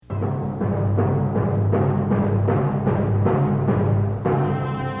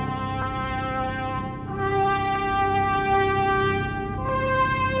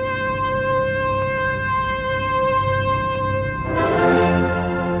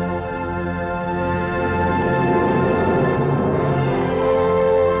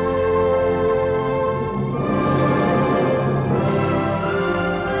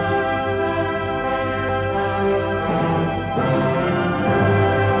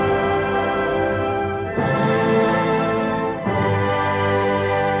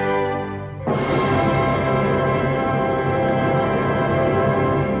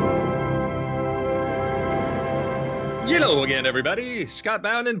Hello again, everybody. Scott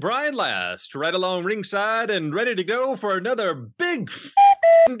Bound and Brian Last, right along ringside and ready to go for another big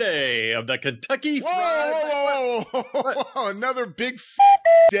day of the Kentucky Fried. Whoa. Another big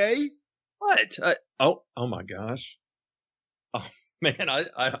day? What? Oh my gosh. Oh man,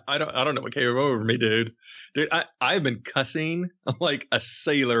 I don't know what came over me, dude. Dude, I've been cussing like a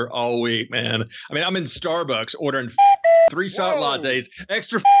sailor all week, man. I mean, I'm in Starbucks ordering 3-shot lattes,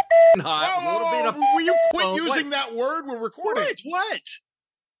 extra hot. Will you quit using that word? We're recording. What?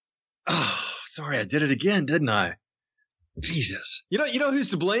 Oh, sorry, I did it again, didn't I? Jesus. You know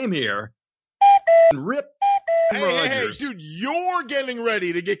who's to blame here? Rip Rogers. Hey, dude, you're getting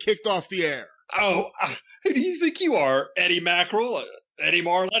ready to get kicked off the air. Oh, who do you think you are? Eddie Mackerel? Eddie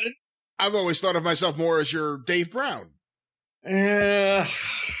Marlin? I've always thought of myself more as your Dave Brown. All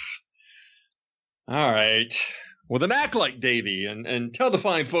right. Well, then act like Davey and tell the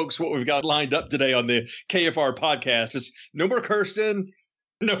fine folks what we've got lined up today on the KFR podcast. It's no more Kirsten,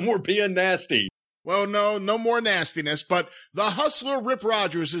 no more being nasty. Well, no more nastiness, but the hustler Rip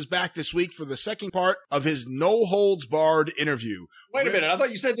Rogers is back this week for the second part of his no-holds-barred interview. Wait a minute. I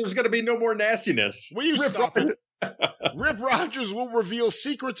thought you said there was going to be no more nastiness. Will you stop it? Rip Rogers will reveal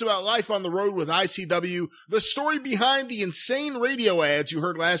secrets about life on the road with ICW, the story behind the insane radio ads you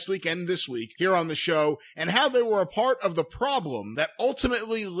heard last week and this week here on the show, and how they were a part of the problem that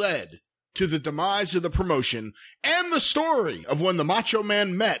ultimately led to the demise of the promotion, and the story of when the Macho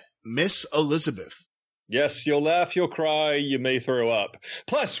Man met Miss Elizabeth. Yes, you'll laugh, you'll cry, you may throw up.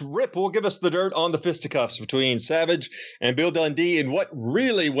 Plus, Rip will give us the dirt on the fisticuffs between Savage and Bill Dundee and what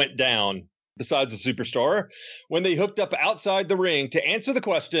really went down, besides the superstar, when they hooked up outside the ring to answer the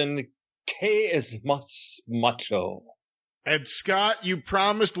question, Es Mas Macho. And Scott, you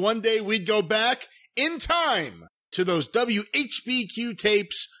promised one day we'd go back in time to those WHBQ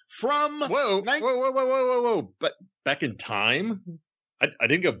tapes from... Whoa. But back in time? I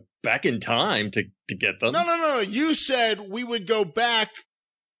didn't go back in time to get them. No. You said we would go back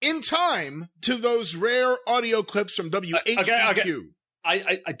in time to those rare audio clips from WHBQ. Okay.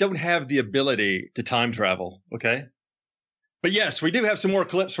 I don't have the ability to time travel, okay? But yes, we do have some more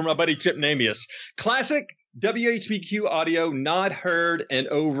clips from our buddy Chip Namius. Classic WHBQ audio not heard in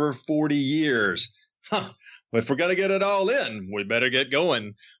over 40 years. Huh. If we're going to get it all in, we better get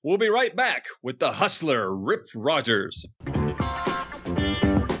going. We'll be right back with the hustler, Rip Rogers.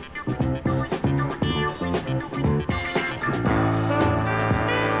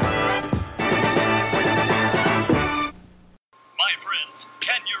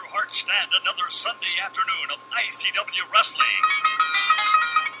 Stand another Sunday afternoon of ICW Wrestling.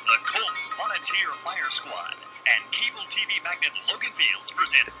 The Combs Volunteer Fire Squad and cable TV magnate Logan Fields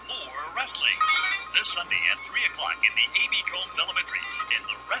present more wrestling. This Sunday at 3 o'clock in the A.B. Combs Elementary in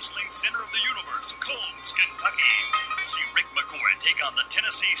the Wrestling Center of the Universe, Combs, Kentucky. See Rick McCord take on the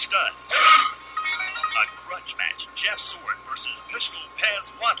Tennessee Stud. A grudge match, Jeff Sword versus Pistol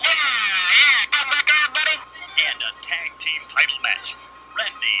Pez Watley. And a tag team title match,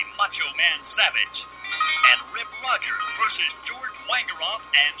 Randy Macho Man Savage and Rip Rogers versus George Wangeroth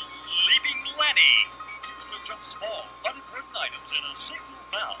and Leaping Lenny. To jump small, unimportant items in a single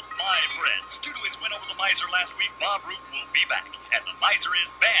mouth. My friends, due to his win over the Miser last week, Bob Root will be back, and the Miser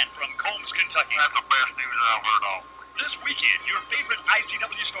is banned from Combs, Kentucky. That's the best news I've heard all week. This weekend, your favorite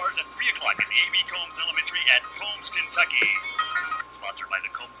ICW stars at 3 o'clock at the A.B. Combs Elementary at Combs, Kentucky. Sponsored by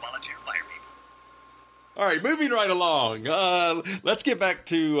the Combs Volunteer Fire People. All right, moving right along. Let's get back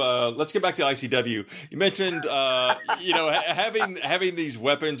to ICW. You mentioned, having these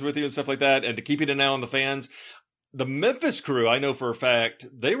weapons with you and stuff like that, and to keeping an eye on the fans. The Memphis crew, I know for a fact,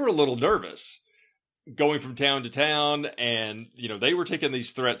 they were a little nervous going from town to town, and they were taking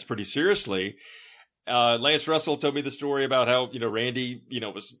these threats pretty seriously. Lance Russell told me the story about how Randy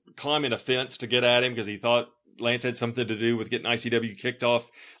was climbing a fence to get at him because he thought Lance had something to do with getting ICW kicked off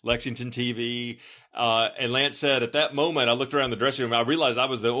Lexington TV. And Lance said, at that moment, I looked around the dressing room. I realized I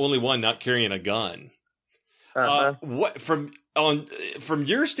was the only one not carrying a gun. Uh-huh. What from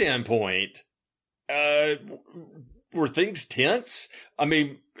your standpoint, were things tense? I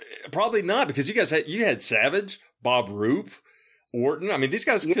mean, probably not, because you had Savage, Bob Roop, Orton. I mean, these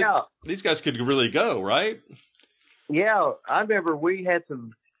guys could really go, right? Yeah, I remember we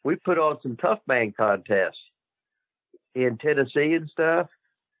put on some tough man contests in Tennessee and stuff,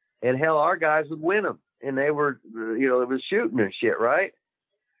 and hell, our guys would win them, and they were, it was shooting and shit, right?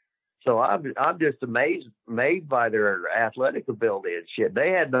 So I'm just amazed by their athletic ability and shit. They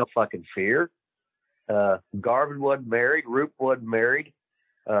had no fucking fear. Garvin wasn't married, Roop wasn't married,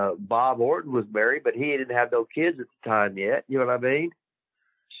 Bob Orton was married, but he didn't have no kids at the time yet. You know what I mean?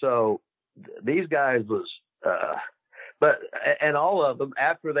 So these guys But and all of them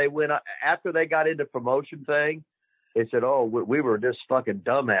after they got into promotion thing, they said, "Oh, we were just fucking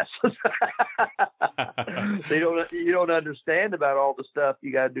dumbasses." You don't understand about all the stuff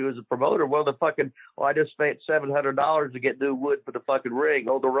you got to do as a promoter. Well, I just spent $700 to get new wood for the fucking ring.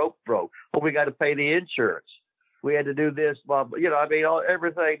 Oh, the rope broke. Oh, we got to pay the insurance. We had to do this,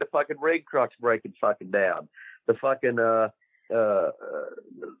 everything. The fucking rig truck's breaking fucking down. The fucking the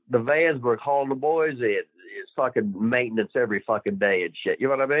vans were hauling the boys in. It's fucking maintenance every fucking day and shit. You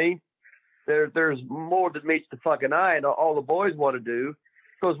know what I mean? There's more than meets the fucking eye, and all the boys want to do,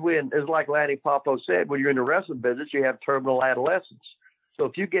 because it's like Lanny Popo said, when you're in the wrestling business, you have terminal adolescence. So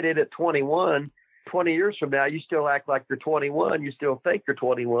if you get in at 21, 20 years from now, you still act like you're 21. You still think you're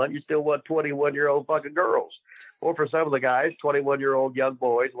 21. You still want 21-year-old fucking girls. Or for some of the guys, 21-year-old young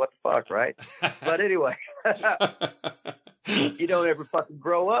boys. What the fuck, right? But anyway, you don't ever fucking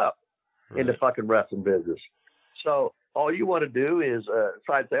grow up in the fucking wrestling business. So all you want to do is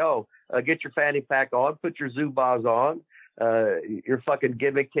try to say, get your fanny pack on, put your Zubaz on, your fucking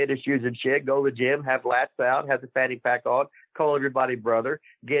gimmick tennis shoes and shit, go to the gym, have lats out, have the fanny pack on, call everybody brother,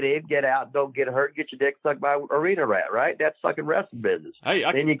 get in, get out, don't get hurt, get your dick sucked by arena rat, right? That's fucking wrestling business.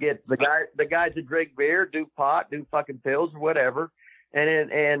 Then you get the guys that drink beer, do pot, do fucking pills or whatever.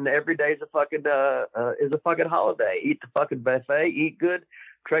 And every day is a fucking holiday. Eat the fucking buffet, eat good,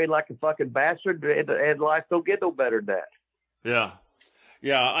 train like a fucking bastard, and life don't get no better than that. Yeah.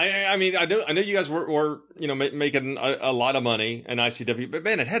 Yeah, I mean, I know you guys were making a lot of money in ICW, but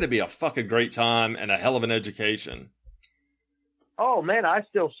man, it had to be a fucking great time and a hell of an education. Oh man, I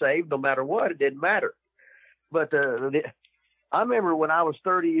still saved no matter what. It didn't matter. But I remember when I was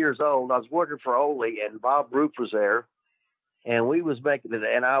 30 years old, I was working for Ole, and Bob Roop was there, and we was making it.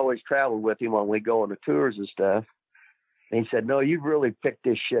 And I always traveled with him when we go on the tours and stuff. And he said, "No, you really picked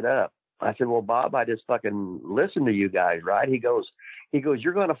this shit up." I said, "Well, Bob, I just fucking listen to you guys, right?" He goes,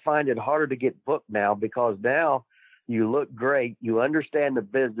 "You're going to find it harder to get booked now because now you look great, you understand the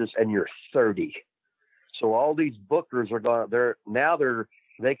business, and you're 30. So all these bookers are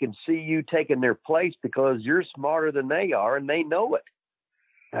they can see you taking their place because you're smarter than they are, and they know it."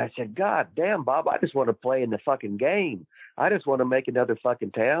 And I said, "God damn, Bob, I just want to play in the fucking game. I just want to make another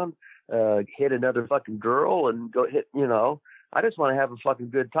fucking town, hit another fucking girl, and go hit, I just want to have a fucking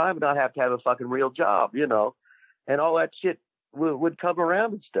good time and not have to have a fucking real job, and all that shit would come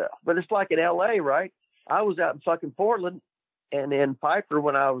around and stuff." But it's like in LA, right? I was out in fucking Portland, and in Piper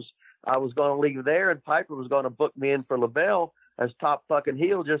when I was going to leave there, and Piper was going to book me in for LaBelle as top fucking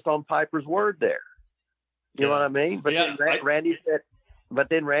heel just on Piper's word there. You know what I mean? But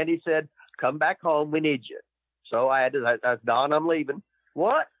then Randy said, "Come back home. We need you." So I said, "Don, I'm leaving."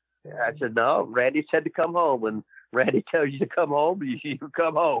 "What?" I said, "No, Randy said to come home. When Randy tells you to come home, you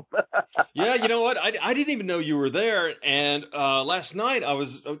come home." Yeah, you know what? I didn't even know you were there. And last night I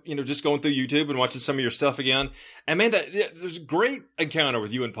was, just going through YouTube and watching some of your stuff again. And man, there's a great encounter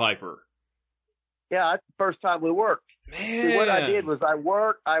with you and Piper. Yeah, that's the first time we worked. Man. See, what I did was I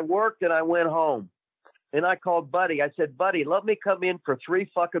worked and I went home. And I called Buddy. I said, "Buddy, let me come in for 3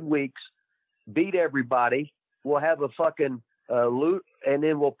 fucking weeks, beat everybody. We'll have a fucking loot, and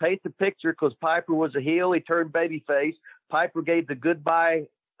then we'll paint the picture," because Piper was a heel. He turned babyface. Piper gave the goodbye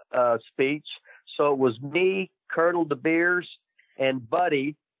speech. So it was me, Colonel De Beers, and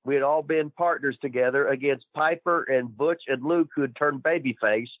Buddy. We had all been partners together against Piper and Butch and Luke, who had turned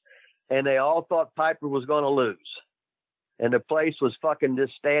babyface, and they all thought Piper was going to lose. And the place was fucking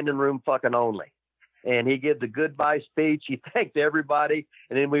just standing room fucking only. And he gave the goodbye speech. He thanked everybody.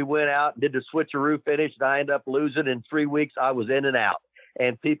 And then we went out and did the switcheroo finish. And I ended up losing. In 3 weeks, I was in and out.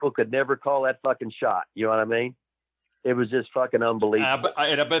 And people could never call that fucking shot. You know what I mean? It was just fucking unbelievable.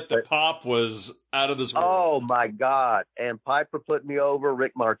 I bet the pop was out of this world. Oh, my God. And Piper put me over.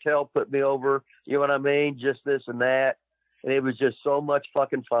 Rick Martel put me over. You know what I mean? Just this and that. And it was just so much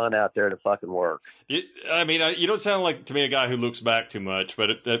fucking fun out there to fucking work. You don't sound like, to me, a guy who looks back too much. But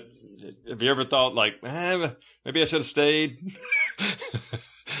have you ever thought, like, maybe I should have stayed?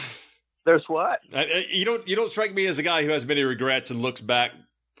 There's what? You don't strike me as a guy who has many regrets and looks back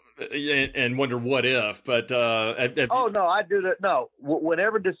and wonder what if. But no, I do that. No,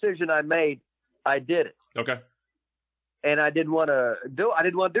 whatever decision I made, I did it. Okay. And I didn't want to do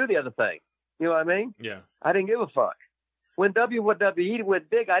the other thing. You know what I mean? Yeah. I didn't give a fuck. When WWE went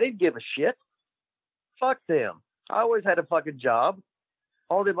big, I didn't give a shit. Fuck them. I always had a fucking job.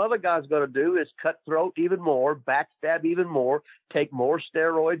 All them other guys going to do is cutthroat even more, backstab even more, take more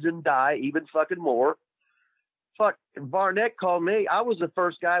steroids and die even fucking more. Fuck, Barnett called me. I was the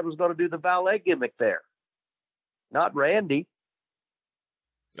first guy who was going to do the valet gimmick there. Not Randy.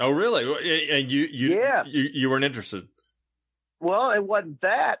 Oh, really? And you weren't interested? Well, it wasn't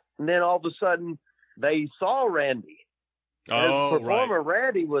that. And then all of a sudden, they saw Randy. As a performer, right.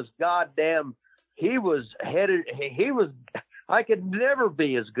 Randy was goddamn. He was headed. He was. I could never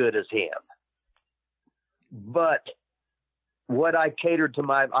be as good as him. But what I catered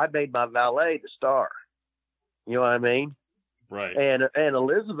to I made my valet the star. You know what I mean? Right. And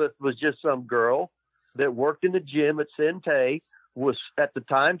Elizabeth was just some girl that worked in the gym at Sente. Was at the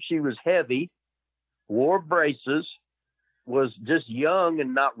time she was heavy, wore braces, was just young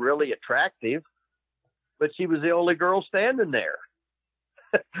and not really attractive, but she was the only girl standing there.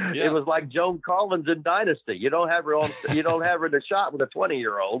 Yeah. It was like Joan Collins in Dynasty. You don't have her in the shot with a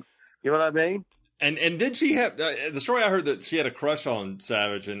 20-year-old. You know what I mean? And did she have the story I heard that she had a crush on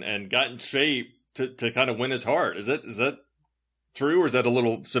Savage and got in shape to kind of win his heart? Is that true, or is that a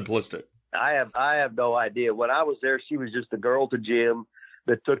little simplistic? I have no idea. When I was there, she was just a girl at the gym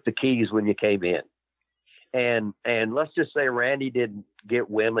that took the keys when you came in. And let's just say Randy didn't get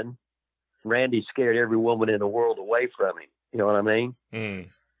women. Randy scared every woman in the world away from him. You know what I mean? Mm.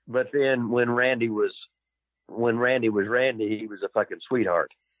 But then when Randy was Randy, he was a fucking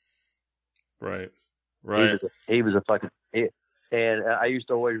sweetheart. Right. He was a fucking. And I used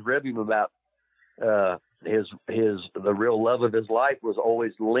to always rib him about the real love of his life was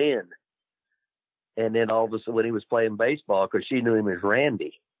always Lynn. And then all of a sudden, when he was playing baseball, because she knew him as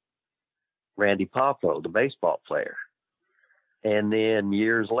Randy Poffo, the baseball player. And then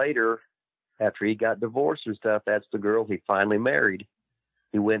years later, after he got divorced and stuff, that's the girl he finally married.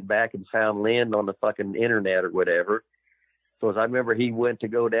 He went back and found Lynn on the fucking internet or whatever. Because I remember he went to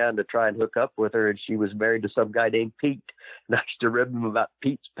go down to try and hook up with her, and she was married to some guy named Pete. And I used to rib him about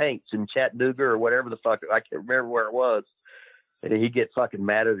Pete's Paints in Chattanooga or whatever the fuck. I can't remember where it was. And he'd get fucking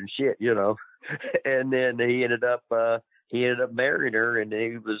madder than shit, you know. And then he ended up marrying her, and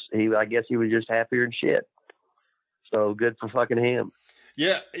I guess he was just happier than shit. So good for fucking him.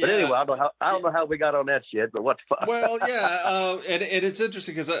 Yeah. But anyway, I don't know how we got on that shit, but what the fuck? Well, yeah. And it's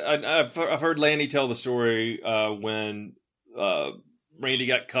interesting because I've heard Lanny tell the story when Randy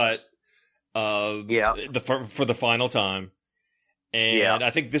got cut for the final time. And I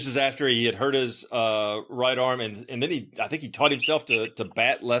think this is after he had hurt his right arm, and then I think he taught himself to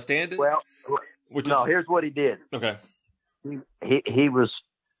bat left-handed. Well, here's what he did. Okay. He was,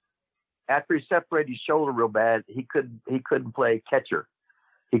 after he separated his shoulder real bad, he couldn't play catcher.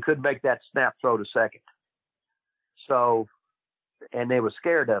 He couldn't make that snap throw to second. So, and they were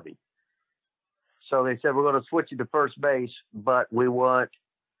scared of him. So they said, we're going to switch you to first base, but we want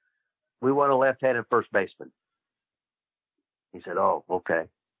a left-handed first baseman. He said, oh, okay.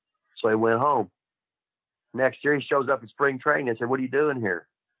 So he went home. Next year, he shows up at spring training and said, what are you doing here?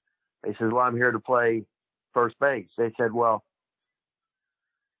 He says, well, I'm here to play first base. They said, well,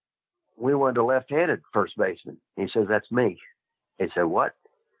 we wanted a left-handed first baseman. He says, that's me. He said, what?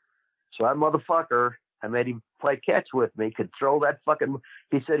 So that motherfucker, I made him play catch with me, could throw that fucking,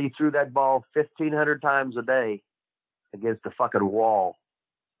 he said he threw that ball 1,500 times a day against the fucking wall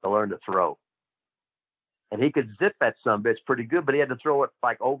to learn to throw. And he could zip that sumbitch pretty good, but he had to throw it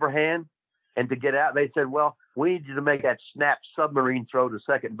like overhand. And to get out, they said, well, we need you to make that snap submarine throw to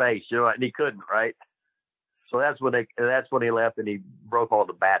second base, you know, and he couldn't, right? So that's when he left, and he broke all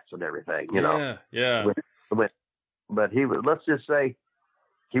the bats and everything, you know. Yeah. But he was, let's just say,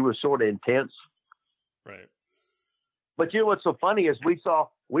 he was sort of intense. Right. But you know what's so funny is we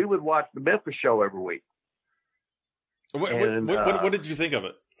would watch the Memphis show every week. What did you think of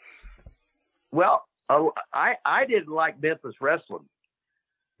it? Well, I didn't like Memphis wrestling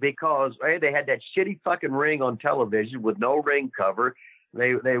because they had that shitty fucking ring on television with no ring cover.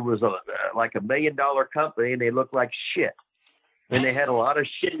 They was like $1 million company, and they looked like shit. And they had a lot of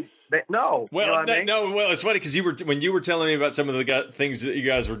shitty. No, well, you know what I mean? No. Well, it's funny because when you were telling me about some of the things that you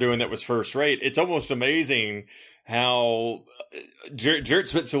guys were doing that was first rate, it's almost amazing how Jarrett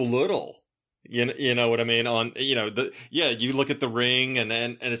spent so little. You know what I mean? On you look at the ring and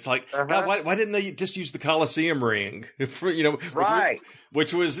it's like, God, why didn't they just use the Coliseum ring? Right.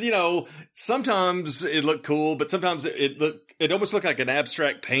 Which was, sometimes it looked cool, but sometimes it almost looked like an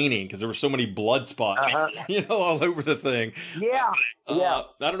abstract painting because there were so many blood spots, all over the thing. Yeah. I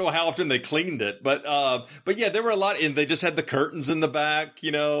don't know how often they cleaned it, but yeah, there were a lot, and they just had the curtains in the back,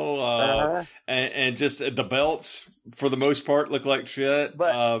 and just the belts for the most part looked like shit.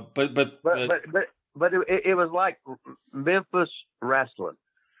 But it was like Memphis wrestling.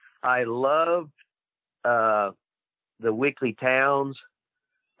 I loved the weekly towns.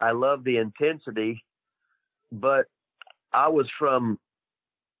 I loved the intensity, but I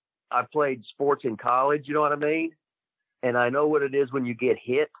played sports in college, you know what I mean? And I know what it is when you get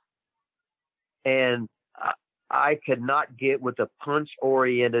hit. And I could not get with a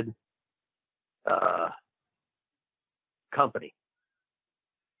punch-oriented company.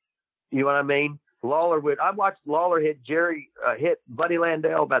 You know what I mean? I watched Lawler hit Buddy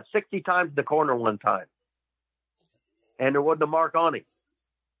Landell about 60 times in the corner one time. And there wasn't a mark on him.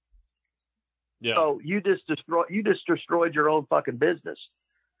 Yeah. So you just destroyed your own fucking business.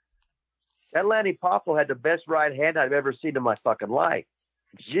 That Lanny Poffo had the best right hand I've ever seen in my fucking life.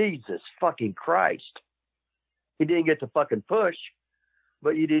 Jesus fucking Christ. He didn't get to fucking push,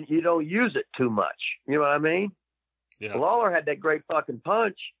 but you don't use it too much. You know what I mean? Yeah. Lawler had that great fucking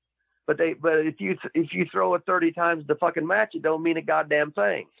punch, but if you throw it 30 times the fucking match, it don't mean a goddamn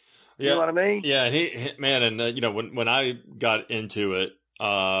thing. You know what I mean? Yeah, and you know, when I got into it,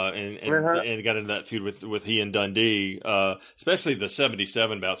 and got into that feud with he and Dundee, especially the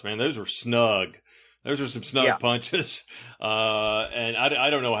 77 bouts, man, those were snug. Those were some snug punches. And I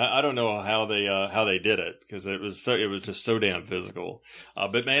don't know how they did it, because it was just so damn physical.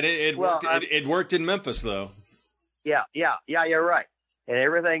 But man, it worked in Memphis though. Yeah, you're right. And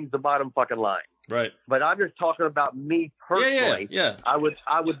everything's the bottom fucking line. Right. But I'm just talking about me personally. Yeah. I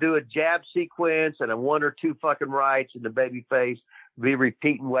would do a jab sequence and a 1 or 2 fucking rights in the baby face, be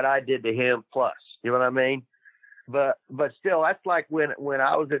repeating what I did to him plus. You know what I mean? But still, that's like when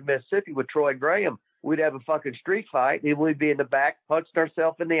I was in Mississippi with Troy Graham. We'd have a fucking street fight, and we'd be in the back, punching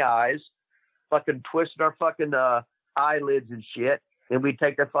ourselves in the eyes, fucking twisting our fucking eyelids and shit, and we'd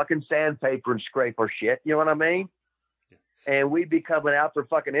take the fucking sandpaper and scrape our shit. You know what I mean? And we'd be coming out for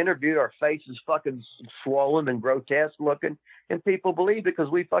fucking interview, our faces fucking swollen and grotesque looking, and people believe it because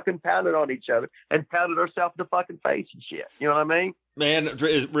we fucking pounded on each other and pounded ourselves in the fucking face and shit. You know what I mean? Man,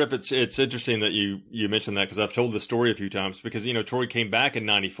 Rip, it's interesting that you mentioned that, because I've told the story a few times, because, you know, Troy came back in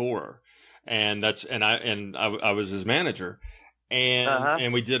 '94, and I was his manager,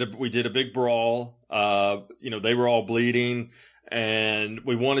 and we did a big brawl. You know, they were all bleeding, and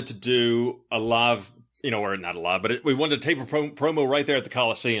we wanted to do a live, you know, or not a lot, but we wanted to tape a promo right there at the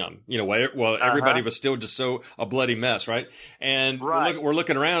Coliseum, you know, while everybody was still just a bloody mess, right? And we're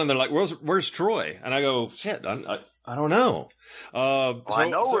looking around, and they're like, where's Troy? And I go, shit, I don't know. I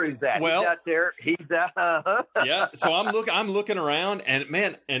know where he's at. Well, he's out there. He's out. Yeah. So I'm looking around, and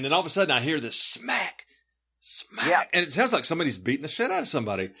man, and then all of a sudden I hear this smack, and it sounds like somebody's beating the shit out of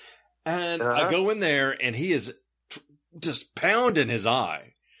somebody. And I go in there, and he is just pounding his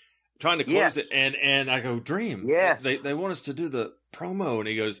eye, trying to close it, and I go, Dream, they want us to do the promo, and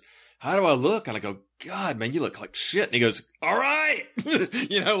he goes, how do I look? And I go, God, man, you look like shit. And he goes, all right.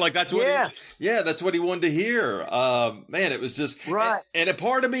 You know, like that's what that's what he wanted to hear. Man, it was just right. And a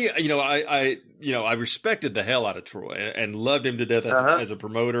part of me, you know, I respected the hell out of Troy and loved him to death as a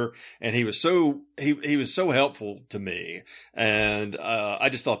promoter. And he was so helpful to me. And I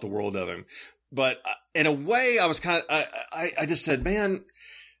just thought the world of him. But in a way, I was I just said, man,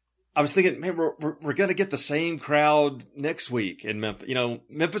 I was thinking, man, we're going to get the same crowd next week in Memphis. You know,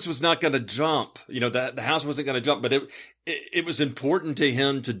 Memphis was not going to jump. You know, the house wasn't going to jump, but it was important to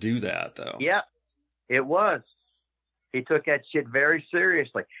him to do that, though. Yeah, it was. He took that shit very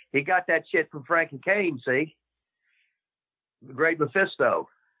seriously. He got that shit from Frank and Kane. See, the Great Mephisto.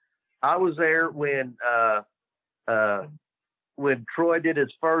 I was there when Troy did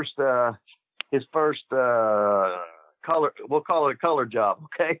his first color. We'll call it a color job,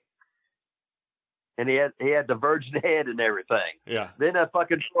 okay? And he had the virgin head and everything. Yeah. Then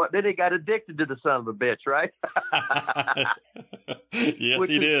he got addicted to the son of a bitch, right? Yes,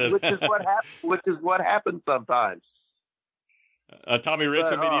 he did. Which is what happens sometimes. Tommy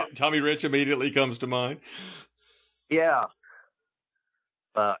Rich immediately comes to mind. Yeah.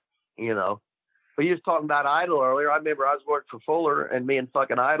 You know, we was talking about Idol earlier. I remember I was working for Fuller, and me and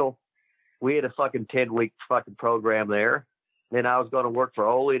fucking Idol, we had a fucking 10-week fucking program there. Then I was going to work for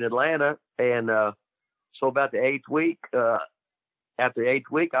Ole in Atlanta, and so about the 8th week, after the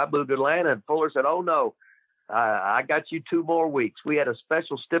 8th week, I moved to Atlanta, and Fuller said, "Oh no, I got you 2 more weeks. We had a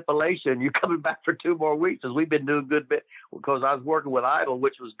special stipulation. You're coming back for 2 more weeks, because we've been doing good bit." Because I was working with Idol,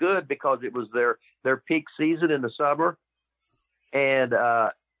 which was good because it was their peak season in the summer, and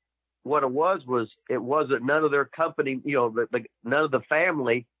what it was it wasn't none of their company, you know, none of the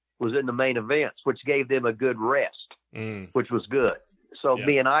family was in the main events, which gave them a good rest, which was good. So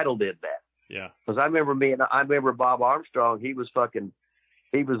me and Idol did that. Yeah. Because I remember Bob Armstrong. He was on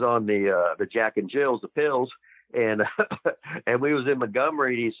the Jack and Jills, the pills, and and we was in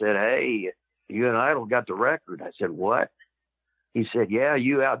Montgomery. And he said, "Hey, you and Idol got the record." I said, "What?" He said, "Yeah,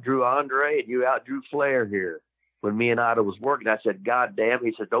 you outdrew Andre and you outdrew Flair here when me and Idol was working." I said, "God damn."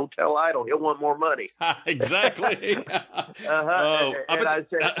 He said, "Don't tell Idol. He'll want more money." Exactly. And I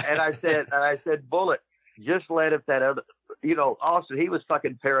said, "Bullet, just let if that other, Austin, he was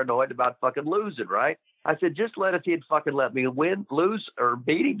fucking paranoid about fucking losing, right? I said, just let if he'd fucking let me win, lose, or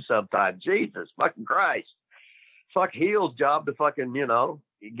beat him sometime. Jesus fucking Christ. Fuck heel's job to fucking,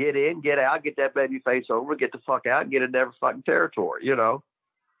 get in, get out, get that baby face over, get the fuck out, and get in their fucking territory,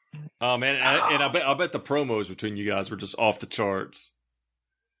 Oh man, and I bet the promos between you guys were just off the charts.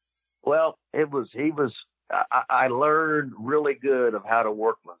 Well, I learned really good of how to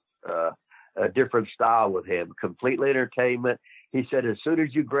work a different style with him. Completely entertainment. He said, as soon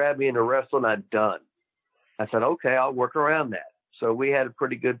as you grab me into wrestling, I'm done. I said, okay, I'll work around that. So we had a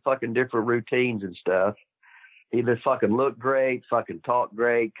pretty good fucking different routines and stuff. He just fucking looked great, fucking talked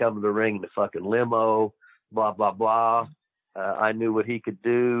great, come to the ring in the fucking limo, blah, blah, blah. I knew what he could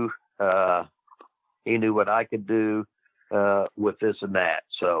do. He knew what I could do with this and that.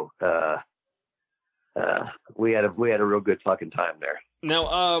 So we had a real good fucking time there.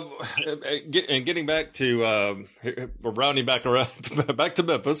 Now, getting back to we're rounding back around back to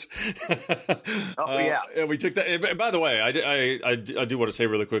Memphis. Yeah. We took that. And by the way, I do want to say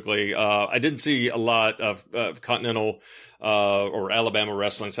really quickly, I didn't see a lot of continental or Alabama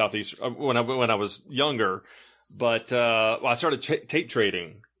wrestling Southeast when I was younger, but I started tape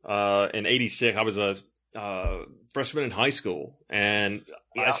trading in '86. I was a freshman in high school, and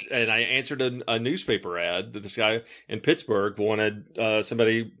I answered a newspaper ad that this guy in Pittsburgh wanted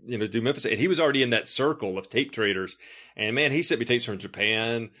somebody to do Memphis, and he was already in that circle of tape traders. And man, he sent me tapes from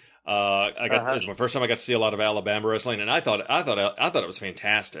Japan. It was my first time I got to see a lot of Alabama wrestling, and I thought it was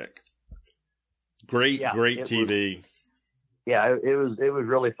fantastic. Great TV. It was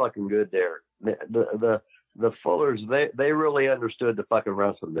really fucking good there. The Fullers, they really understood the fucking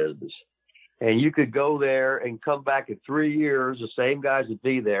wrestling business. And you could go there and come back in 3 years, the same guys would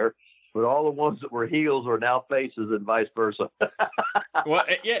be there, but all the ones that were heels are now faces and vice versa. Well,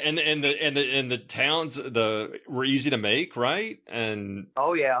 yeah, and the towns were easy to make, right? And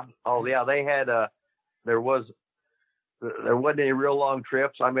they had there wasn't any real long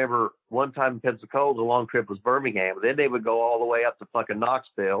trips. I remember one time in Pensacola, the long trip was Birmingham. Then they would go all the way up to fucking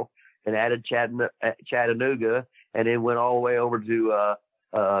Knoxville and added Chattanooga, and then went all the way over to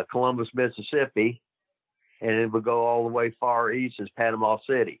Columbus, Mississippi, and it would go all the way far east as Panama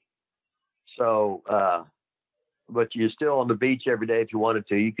City. So, but you're still on the beach every day if you wanted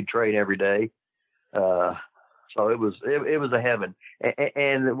to. You could train every day. So it was a heaven.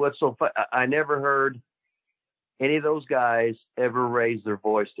 And what's so fun, I never heard any of those guys ever raise their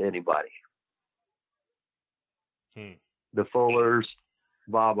voice to anybody. The Fullers,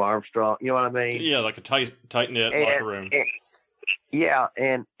 Bob Armstrong, you know what I mean? Yeah, like a tight knit locker room.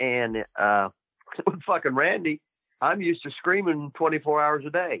 And with fucking Randy, I'm used to screaming 24 hours a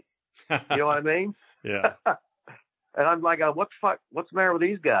day. You know what I mean? Yeah. And I'm like, what the fuck? What's the matter with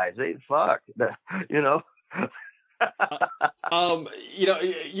these guys? They fuck, you know.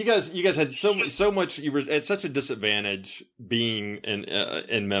 You guys had so much. You were at such a disadvantage being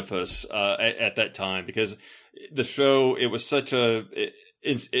in Memphis at that time, because the show, it was such an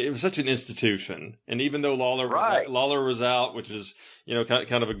institution. And even though Lawler was out, which is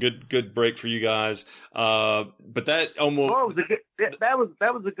kind of a good break for you guys, but that almost that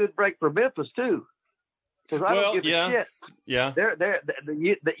was a good break for Memphis too. Because I don't give a shit. Yeah.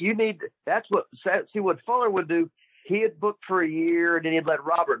 You need. That's what. See what Fuller would do. He'd book for a year, and then he'd let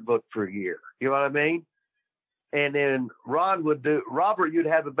Robert book for a year. You know what I mean? And then Ron would do. Robert, you'd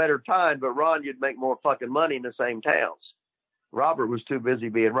have a better time, but Ron, you'd make more fucking money in the same towns. Robert was too busy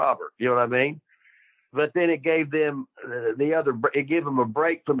being Robert. You know what I mean? But then it gave them it gave them a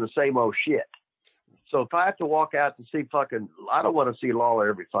break from the same old shit. So if I have to walk out to see I don't want to see Lawler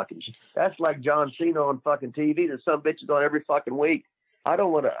every fucking. That's like John Cena on fucking TV. There's some bitches on every fucking week. I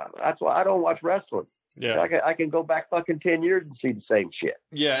don't want to. That's why I don't watch wrestling. Yeah, I can go back fucking 10 years and see the same shit.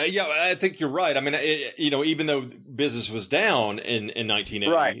 Yeah. I think you're right. I mean, even though business was down in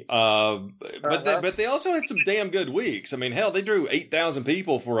 1980, right. But they also had some damn good weeks. I mean, hell, they drew 8,000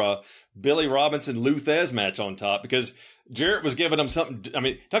 people for a Billy Robinson Lou Thez match on top, because Jarrett was giving them something. I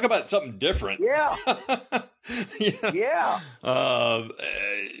mean, talk about something different. Yeah. Yeah.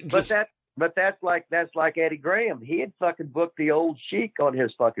 But that's like Eddie Graham. He had fucking booked the Old Sheik on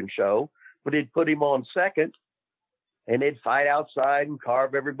his fucking show, but he'd put him on second, and they'd fight outside and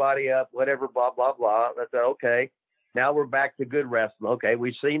carve everybody up, whatever, blah, blah, blah. I said, okay, now we're back to good wrestling. Okay,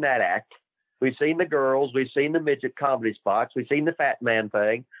 we've seen that act. We've seen the girls. We've seen the midget comedy spots. We've seen the fat man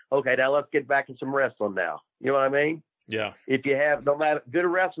thing. Okay, now let's get back to some wrestling now. You know what I mean? Yeah. If you have, no matter good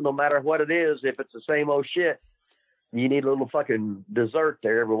wrestling, no matter what it is, if it's the same old shit, you need a little fucking dessert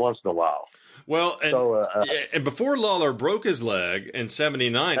there every once in a while. Well, and, and before Lawler broke his leg in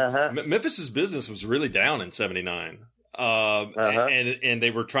 '79, Memphis's business was really down in '79. And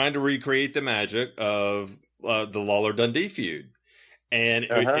they were trying to recreate the magic of the Lawler Dundee feud. And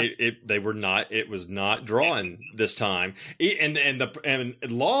it was not drawing this time. And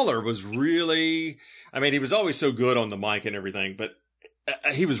Lawler was really, I mean, he was always so good on the mic and everything, but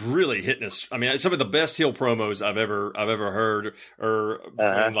he was really hitting us. I mean, some of the best heel promos I've ever heard are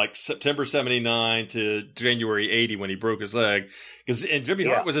between like September '79 to January '80 when he broke his leg. And Jimmy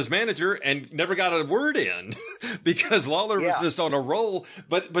Hart was his manager and never got a word in because Lawler was just on a roll.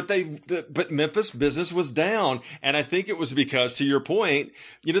 But Memphis business was down, and I think it was because, to your point,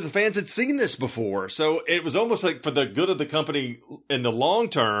 you know, the fans had seen this before, so it was almost like for the good of the company in the long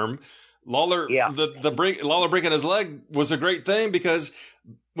term. Lawler, Lawler breaking his leg was a great thing because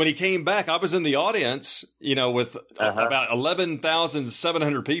when he came back, I was in the audience, you know, with about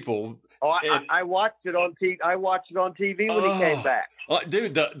 11,700 people. Oh, I watched it on TV. I watched it on TV when he came back.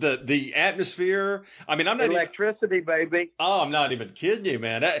 Dude, the atmosphere. I mean, I'm not electricity, baby. Oh, I'm not even kidding you,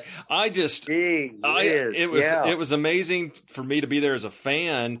 man. It was amazing for me to be there as a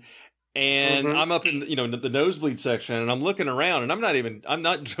fan. And I'm up in, you know, the nosebleed section, and I'm looking around, and I'm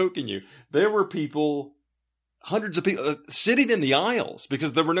not joking you. There were people, hundreds of people sitting in the aisles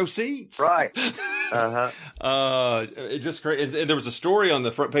because there were no seats. Right. It just crazy. And there was a story on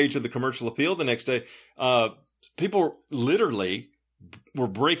the front page of the Commercial Appeal the next day. People literally were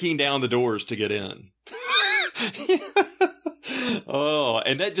breaking down the doors to get in. Oh,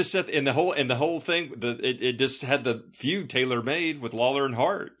 and that just set in the whole thing. It just had the feud tailor made with Lawler and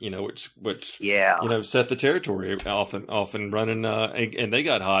Hart, you know, which you know, set the territory often running, and they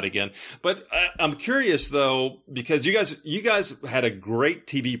got hot again. But I'm curious though, because you guys had a great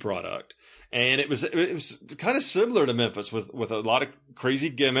TV product, and it was kind of similar to Memphis with a lot of crazy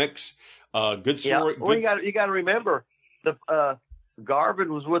gimmicks, good story. Well, you got to remember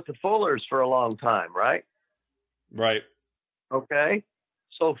Garvin was with the Fullers for a long time, right? Right. Okay,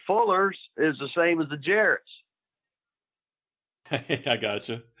 so Fuller's is the same as the Jarrett's. I got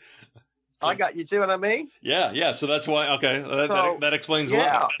you. You see what I mean? Yeah. So that's why. Okay, that explains a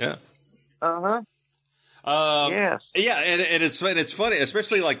lot. Yeah. Yes. Yeah, and it's funny,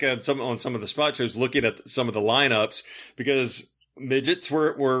 especially like on some of the spot shows, looking at some of the lineups, because midgets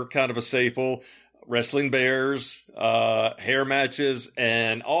were kind of a staple. Wrestling bears, hair matches,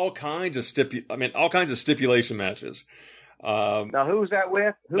 and all kinds of stipulation matches. Now, who's that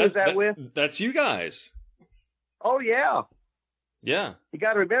with? Who's that with? That's you guys. Oh yeah. Yeah. You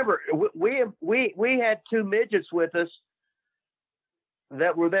got to remember, we had two midgets with us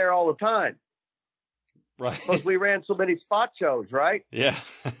that were there all the time. Right. Because we ran so many spot shows, right? Yeah.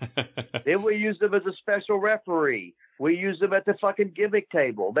 Then we used them as a special referee. We used them at the fucking gimmick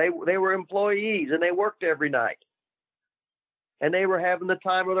table. They were employees and they worked every night. And they were having the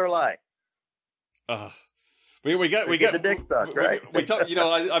time of their life. We got the dick sucked, right? We talk, you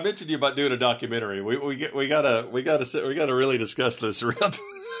know, I mentioned to you about doing a documentary. We gotta really discuss this.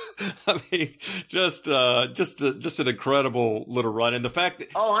 I mean, just an incredible little run, and the fact that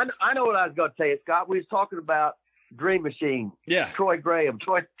I know what I was going to tell you, Scott. We was talking about Dream Machine. Yeah. Troy Graham,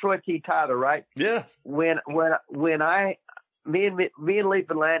 Troy T. Tyler, right? Yeah. Me and Leap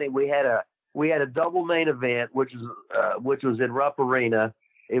and Lanny, we had a double main event, which was in Rupp Arena.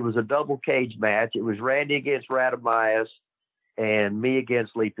 It was a double cage match. It was Randy against Radamias and me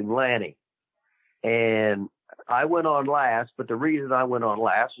against Leaping Lanny. And I went on last, but the reason I went on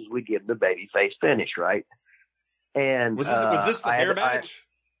last was we give the babyface finish, right? And was this the hair match?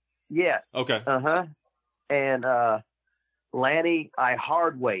 Yeah. Okay. And Lanny, I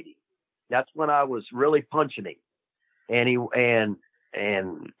hard weighted him. That's when I was really punching him, and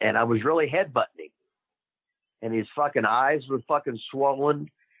I was really headbutting him, and his fucking eyes were fucking swollen.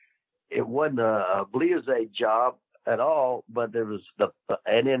 It wasn't a Bliaze job at all, but there was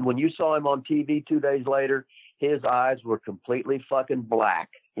and then when you saw him on TV 2 days later, his eyes were completely fucking black.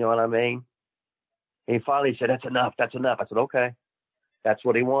 You know what I mean? And he finally said, "That's enough. That's enough." I said, "Okay." That's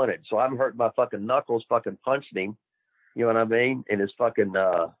what he wanted. So I'm hurting my fucking knuckles, fucking punching him. You know what I mean? And his fucking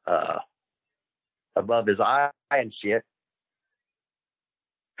above his eye and shit.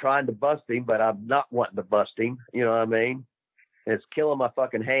 Trying to bust him, but I'm not wanting to bust him. You know what I mean? And it's killing my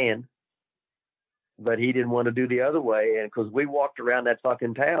fucking hand. But he didn't want to do the other way, and because we walked around that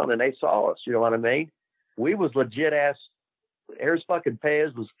fucking town and they saw us. You know what I mean? We was legit ass. Here's fucking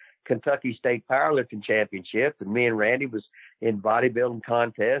Pez was Kentucky State Powerlifting Championship, and me and Randy was in bodybuilding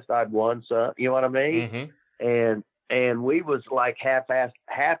contest. I'd won some. You know what I mean? Mm-hmm. And we was like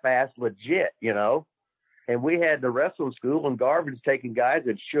half-assed legit, you know. And we had the wrestling school, and Garvin's taking guys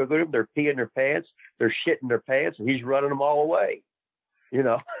that sugar them, they're peeing their pants, they're shitting their pants, and he's running them all away. You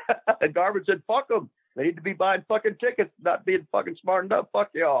know, and Garvin said, "Fuck them. They need to be buying fucking tickets, not being fucking smart enough.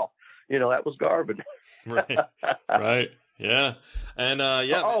 Fuck y'all." You know, that was Garvin. Right. Right. Yeah. And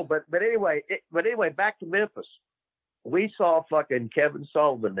yeah. Oh, but anyway, back to Memphis. We saw fucking Kevin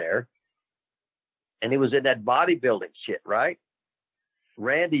Sullivan there, and he was in that bodybuilding shit, right?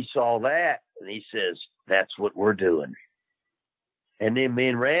 Randy saw that, and he says, "That's what we're doing." And then me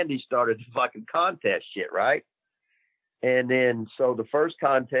and Randy started the fucking contest shit, right? And then, so the first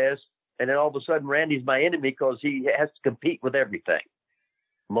contest, and then all of a sudden Randy's my enemy because he has to compete with everything.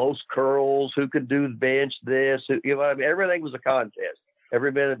 Most curls, who can do the bench, this, you know what I mean? Everything was a contest,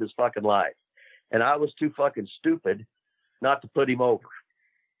 every minute of his fucking life. And I was too fucking stupid not to put him over.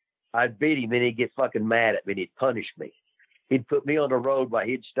 I'd beat him, and he'd get fucking mad at me, and he'd punish me. He'd put me on the road while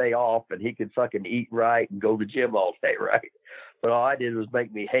he'd stay off, and he could fucking eat right and go to the gym all day, right? But all I did was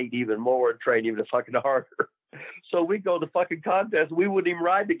make me hate even more and train even fucking harder. So we'd go to fucking contest, and we wouldn't even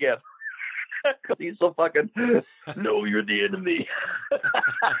ride together. Because he's so fucking, no, you're the enemy.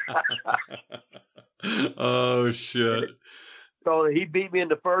 Oh, shit. So he beat me in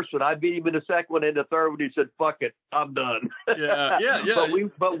the first one. I beat him in the second one. And the third one, he said, "Fuck it, I'm done." Yeah.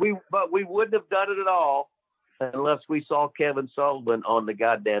 but we wouldn't have done it at all unless we saw Kevin Sullivan on the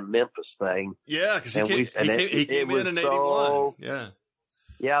goddamn Memphis thing. Yeah, because he came in 81.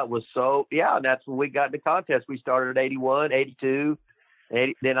 Yeah, it was so. Yeah, and that's when we got in the contest. We started at 81, 82.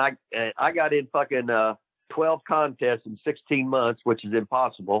 80, then I got in fucking 12 contests in 16 months, which is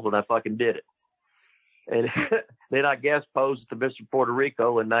impossible, and I fucking did it. And then I guest posed to Mr. Puerto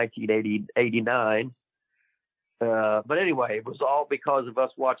Rico in 1989. But anyway, it was all because of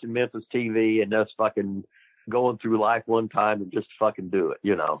us watching Memphis TV and us fucking going through life one time and just fucking do it,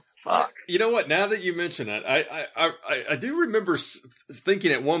 you know. Fuck. You know what? Now that you mention it, I do remember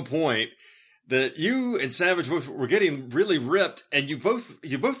thinking at one point that you and Savage both were getting really ripped, and you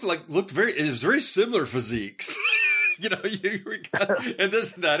both like looked it was very similar physiques. You know, and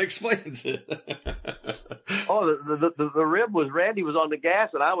that explains it. Oh, the rib was Randy was on the gas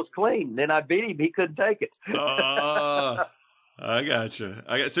and I was clean. Then I beat him; he couldn't take it. I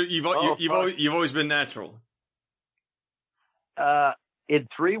gotcha. So you've always been natural. In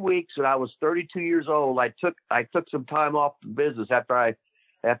 3 weeks, when I was 32 years old, I took some time off the business after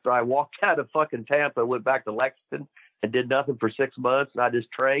I walked out of fucking Tampa, went back to Lexington and did nothing for 6 months, and I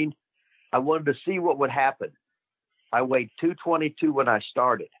just trained. I wanted to see what would happen. I weighed 222 when I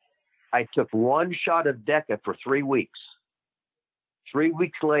started. I took one shot of Deca for 3 weeks. 3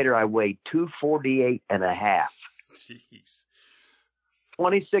 weeks later, I weighed 248 and a half. Jeez.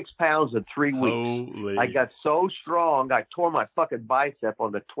 26 pounds in 3 weeks. Holy. I got so strong, I tore my fucking bicep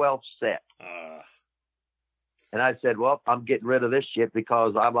on the 12th set. And I said, well, I'm getting rid of this shit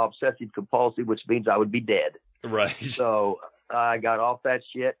because I'm obsessive compulsive, which means I would be dead. Right. So I got off that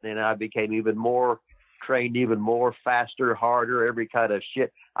shit, and I became even more trained, even more faster, harder, every kind of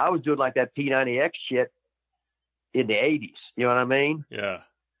shit. I was doing like that P90X shit in the 80s. You know what I mean? Yeah.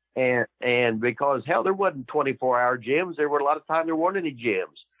 And because, hell, there wasn't 24-hour gyms. There were a lot of times there weren't any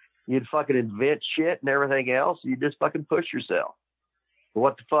gyms. You'd fucking invent shit and everything else. You just fucking push yourself.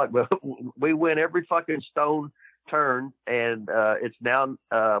 What the fuck? We went every fucking stone turn, and it's now,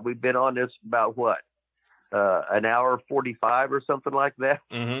 we've been on this about what? An hour 45 or something like that.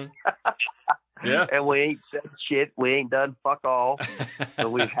 Mm-hmm. Yeah. And we ain't said shit. We ain't done fuck all. So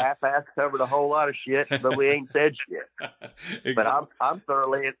we've half-assed covered a whole lot of shit, but we ain't said shit. Exactly. But I'm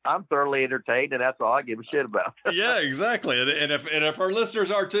thoroughly entertained, and that's all I give a shit about. Yeah, exactly. And if our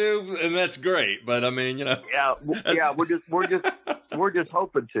listeners are too, and that's great. But I mean, you know. Yeah, we're just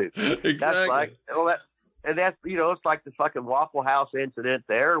hoping to. Exactly. That's like, and that's, you know, it's like the fucking Waffle House incident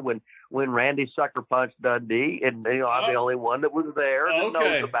there when Randy sucker punched Dundee, and you know I'm the only one that was there that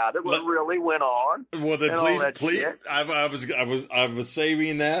knows about it. What really went on? Well, then please. I was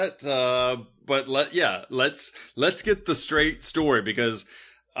saving that, but let's get the straight story, because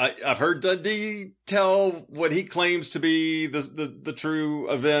I've heard Dundee tell what he claims to be the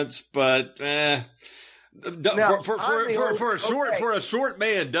true events, but now, for a short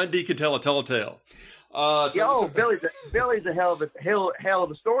man, Dundee can tell a tale. Billy's a hell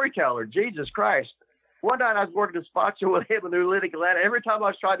of a storyteller. Jesus Christ. One night I was working a spot show with him in New Atlantic, Atlanta. Every time I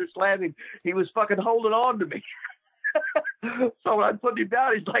was trying to slam him, he was fucking holding on to me. So when I put him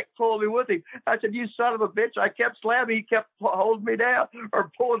down, he's like pulling me with him. I said, "You son of a bitch." I kept slamming. He kept holding me down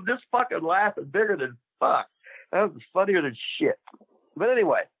or pulling, this fucking laughing bigger than fuck. That was funnier than shit. But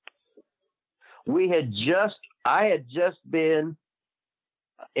anyway, I had just been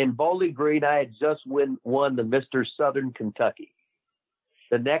in Bowling Green, I had just won the Mr. Southern Kentucky.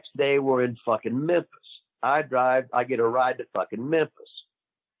 The next day, we're in fucking Memphis. I get a ride to fucking Memphis.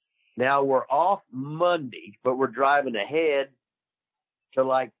 Now, we're off Monday, but we're driving ahead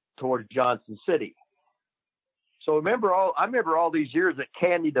to towards Johnson City. So I remember all these years that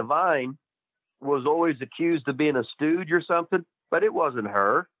Candy Devine was always accused of being a stooge or something, but it wasn't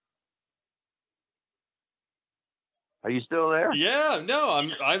her. Are you still there? Yeah, no,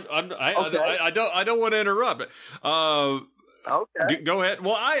 Okay. I don't want to interrupt. Okay. Go ahead.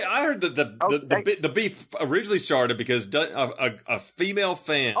 Well, I heard that the beef originally started because a female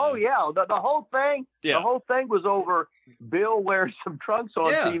fan. Oh yeah, the whole thing. Yeah. The whole thing was over. Bill wears some trunks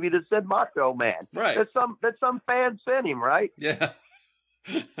on TV that said Macho Man. Right. That some fan sent him, right? Yeah.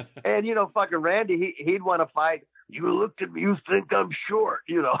 And fucking Randy, he'd want to fight. You look at me, you think I'm short.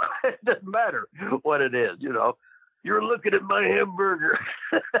 It doesn't matter what it is. You're looking at my hamburger.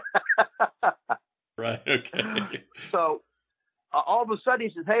 Right. Okay. So all of a sudden he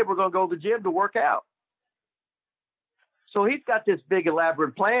says, "Hey, we're going to go to the gym to work out." So he's got this big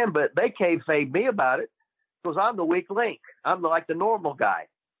elaborate plan, but they kayfabe me about it because I'm the weak link. I'm like the normal guy.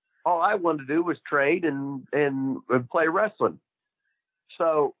 All I wanted to do was trade and play wrestling.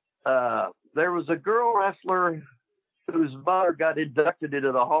 So there was a girl wrestler whose mother got inducted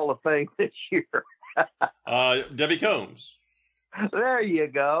into the Hall of Fame this year. Debbie Combs. There you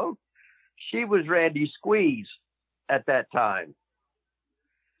go. She was Randy's squeeze at that time.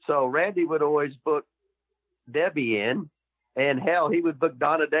 So Randy would always book Debbie in, and hell, he would book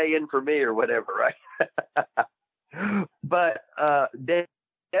Donna Day in for me or whatever, right? But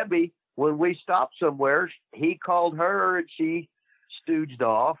Debbie, when we stopped somewhere, he called her and she stooged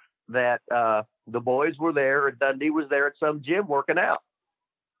off that the boys were there and Dundee was there at some gym working out.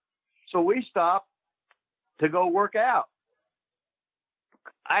 So we stopped to go work out.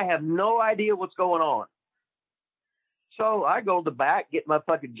 I have no idea what's going on. So I go to the back, get my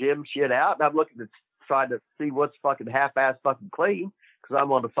fucking gym shit out, and I'm looking to try to see what's fucking half-ass fucking clean because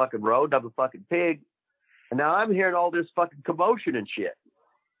I'm on the fucking road. I'm a fucking pig. And now I'm hearing all this fucking commotion and shit.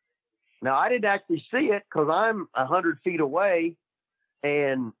 Now, I didn't actually see it because I'm 100 feet away,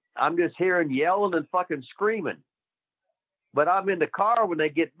 and I'm just hearing yelling and fucking screaming. But I'm in the car when they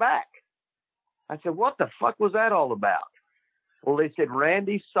get back. I said, what the fuck was that all about? Well, they said,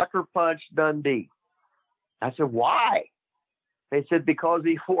 Randy sucker punched Dundee. I said, why? They said, because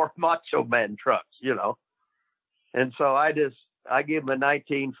he wore Macho Man trucks, And so I gave him a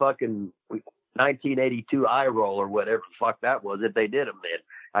 1982 eye roll or whatever the fuck that was, if they did him then.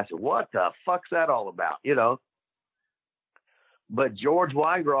 I said, what the fuck's that all about, But George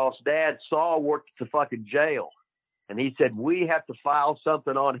Weingroff's dad, Saul, worked at the fucking jail. And he said, we have to file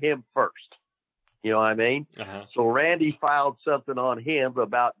something on him first. You know what I mean? Uh-huh. So Randy filed something on him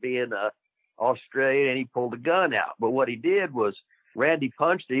about being Australian, and he pulled a gun out. But what he did was Randy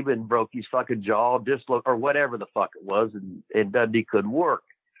punched him and broke his fucking jaw, or whatever the fuck it was, and Dundee couldn't work.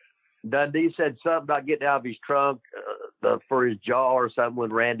 Dundee said something about getting out of his trunk for his jaw or something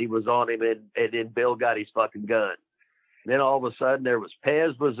when Randy was on him, and then Bill got his fucking gun. And then all of a sudden there was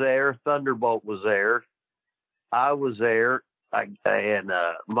Pez was there, Thunderbolt was there, I was there, and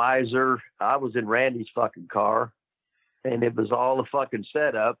Miser. I was in Randy's fucking car, and it was all a fucking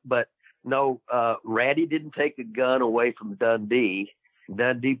setup. But no, Randy didn't take the gun away from Dundee.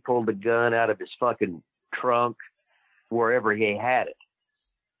 Dundee pulled the gun out of his fucking trunk wherever he had it.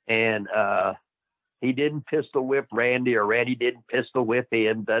 And he didn't pistol whip Randy, or Randy didn't pistol whip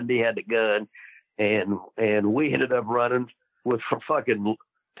him. Dundee had the gun, and we ended up running with our fucking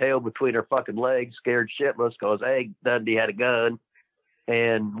tail between our fucking legs, scared shitless because, hey, Dundee had a gun,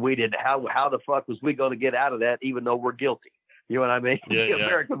 and we didn't. How the fuck was we going to get out of that, even though we're guilty? You know what I mean? Yeah, The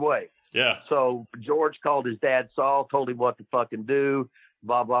American way. Yeah. So George called his dad Saul, told him what to fucking do,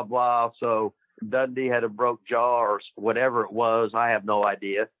 blah, blah, blah. So Dundee had a broke jaw or whatever it was. I have no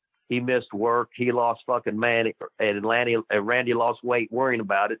idea. He missed work. He lost fucking money, and Randy lost weight worrying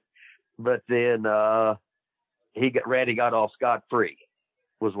about it. But then Randy got off scot-free,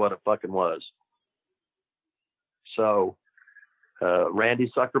 was what it fucking was. So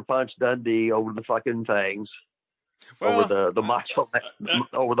Randy sucker punched Dundee over the fucking things. Well, over the Macho Man,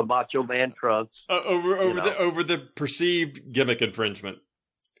 over the Macho Man trunks. Over the perceived gimmick infringement.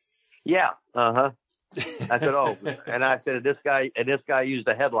 Yeah. Uh-huh. I said, oh, and I said, this guy used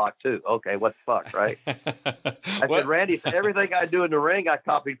a headlock too. Okay, what the fuck, right? I said, Randy, everything I do in the ring, I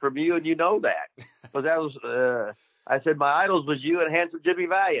copied from you, and you know that. Because that was, I said, my idols was you and Handsome Jimmy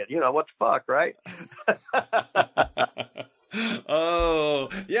Valiant. You know, what the fuck, right? Oh,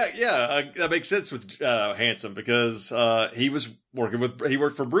 yeah. That makes sense with Handsome because he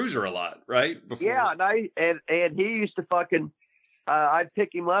worked for Bruiser a lot, right? Before. Yeah, and he used to fucking. I'd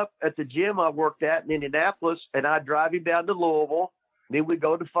pick him up at the gym I worked at in Indianapolis, and I'd drive him down to Louisville. Then we'd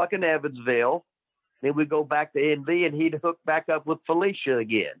go to fucking Evansville. Then we'd go back to NV, and he'd hook back up with Felicia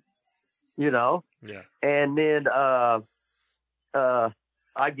again. You know? Yeah. And then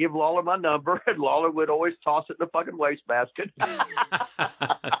I'd give Lawler my number, and Lawler would always toss it in the fucking wastebasket.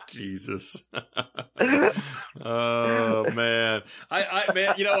 Jesus. Oh man.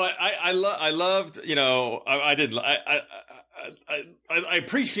 Man, you know what? I loved, you know, I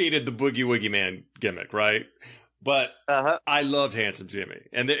appreciated the Boogie Woogie Man gimmick, right? But I loved Handsome Jimmy,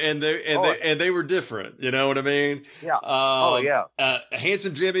 and they were different. You know what I mean? Yeah.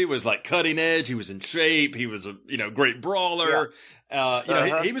 Handsome Jimmy was like cutting edge. He was in shape. He was a great brawler.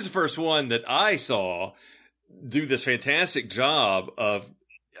 Yeah. He was the first one that I saw do this fantastic job of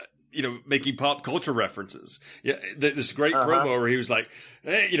making pop culture references. Yeah, this great promo where he was like,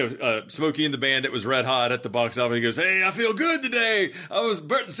 hey, Smokey and the Bandit was red hot at the box office. He goes, hey, I feel good today.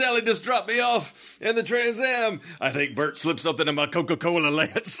 Bert and Sally just dropped me off in the Trans Am. I think Bert slipped something in my Coca-Cola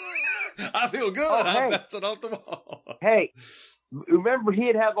Lance. I feel good. I'm bouncing off the wall. Hey, remember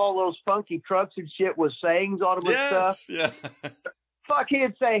he'd have all those funky trucks and shit with sayings on them and stuff? Yeah. Fuck,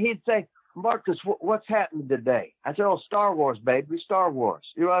 he'd say, Marcus, what's happening today? I said, Star Wars, baby, Star Wars.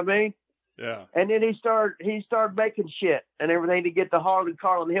 You know what I mean? Yeah. And then he started making shit and everything to get to Harlan,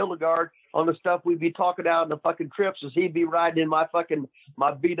 Carl, and Hildegard on the stuff we'd be talking out in the fucking trips as he'd be riding in my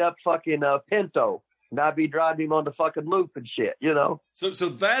beat up fucking Pinto. And I'd be driving him on the fucking loop and shit, you know? So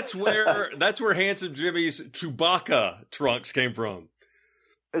that's where Handsome Jimmy's Chewbacca trunks came from.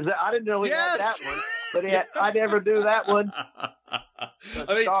 I didn't know he had that one, but I never do that one.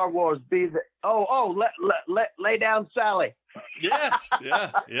 Star Wars be the lay down Sally. Yes,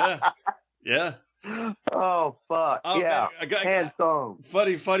 yeah. Oh fuck, yeah. Hand song.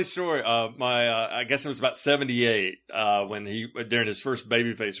 Funny story. I guess it was about 78 when during his first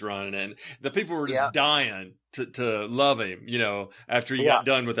babyface run, and the people were just dying to love him. After he got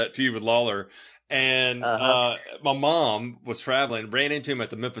done with that feud with Lawler. And my mom was traveling, ran into him at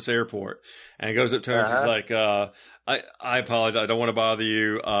the Memphis airport, and goes up to him. She's like, "I apologize. I don't want to bother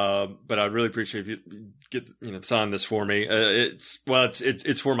you, but I'd really appreciate if you get sign this for me. It's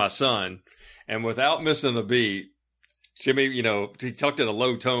for my son." And without missing a beat, Jimmy, he talked in a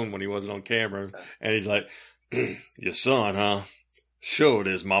low tone when he wasn't on camera, and he's like, "Your son, huh? Sure it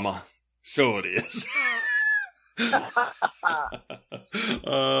is, Mama. Sure it is."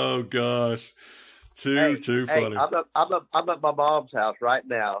 Oh gosh. Too funny. I'm at my mom's house right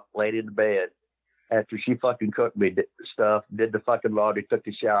now, laid in the bed after she fucking cooked me stuff, did the fucking laundry, took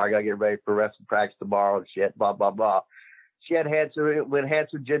the shower. I gotta get ready for wrestling practice tomorrow and shit. Blah blah blah. She had when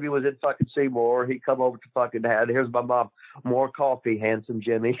Handsome Jimmy was in fucking Seymour. He come over to fucking here's my mom. More coffee, Handsome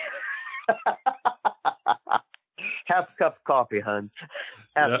Jimmy. Half a cup of coffee, hun.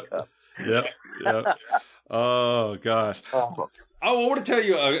 Half a cup. Yep. Oh gosh. I want to tell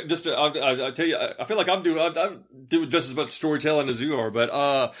you, I'll tell you, I feel like I'm doing just as much storytelling as you are,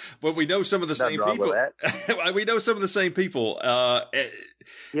 but we know some of the same people. We know some of the same people.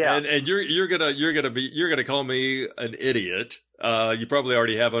 Yeah. And you're gonna call me an idiot. You probably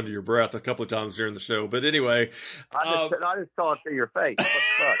already have under your breath a couple of times during the show, but anyway. I just saw it to your face. What the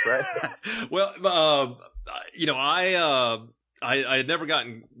fuck, right? Well, I had never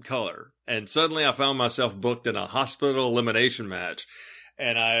gotten color, and suddenly I found myself booked in a hospital elimination match,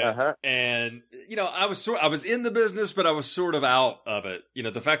 and I was in the business, but I was sort of out of it.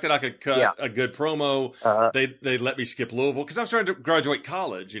 The fact that I could cut a good promo, they let me skip Louisville because I was trying to graduate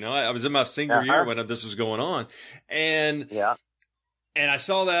college. I was in my senior year when this was going on, and I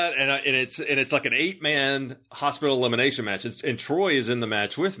saw that, and it's like an 8-man hospital elimination match, and Troy is in the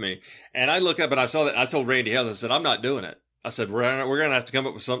match with me, and I look up and I saw that, and I told Randy Hales, I said, I'm not doing it. I said, we're going to have to come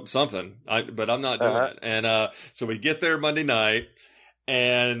up with something, but I'm not doing it. And so we get there Monday night,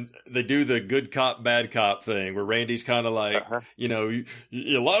 and they do the good cop, bad cop thing where Randy's kind of like,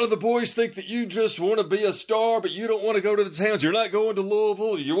 a lot of the boys think that you just want to be a star, but you don't want to go to the towns. You're not going to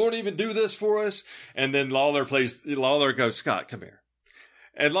Louisville. You won't even do this for us. And then Lawler goes, Scott, come here.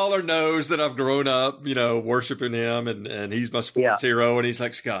 And Lawler knows that I've grown up, worshiping him, and he's my sports hero. And he's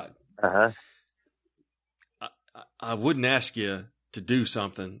like, Scott, I wouldn't ask you to do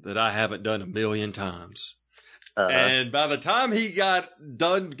something that I haven't done a million times. And by the time he got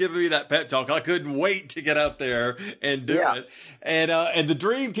done giving me that pep talk, I couldn't wait to get up there and do it. And the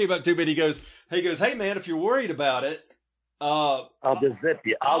dream came up to me and he goes, hey man, if you're worried about it, I'll just zip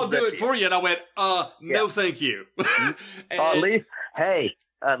you. I'll do zip it for you. And I went, no, thank you.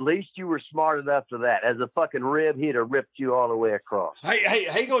 At least you were smart enough for that. As a fucking rib, he'd have ripped you all the way across. Hey,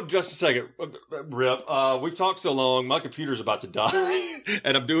 hang on just a second, Rip. We've talked so long, my computer's about to die,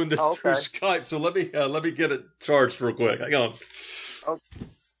 and I'm doing this through Skype. So let me get it charged real quick. Hang on. Okay.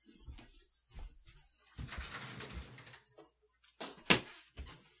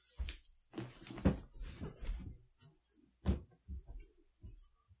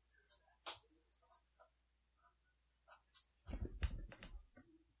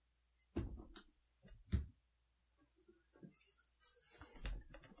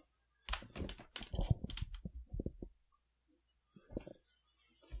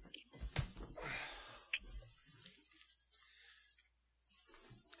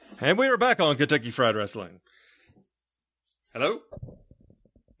 And we are back on Kentucky Fried Wrestling. Hello?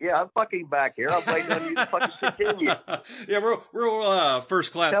 Yeah, I'm fucking back here. I'm waiting on you to fucking continue. Yeah, real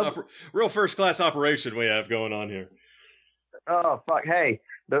first class operation we have going on here. Oh fuck! Hey,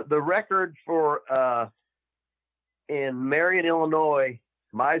 the record for in Marion, Illinois,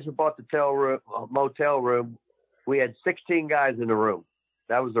 Miser bought the motel room. We had 16 guys in the room.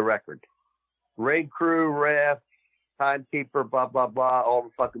 That was the record. Ring crew, ref, timekeeper, blah blah blah, all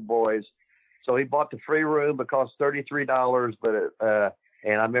the fucking boys. So he bought the free room. It cost $33, but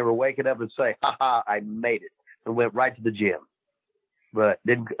and I remember waking up and saying, "Ha ha, I made it," and went right to the gym. But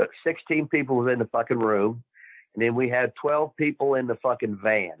then 16 people was in the fucking room, and then we had 12 people in the fucking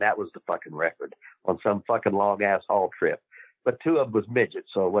van. That was the fucking record on some fucking long ass haul trip. But 2 of them was midgets,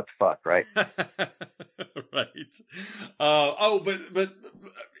 so what the fuck, right? Right. But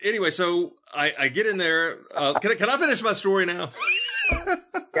anyway, so I get in there. Can I finish my story now?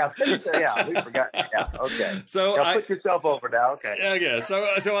 Yeah, finish it. Yeah, we forgot. Yeah, okay. So now put yourself over now. Okay. Yeah. So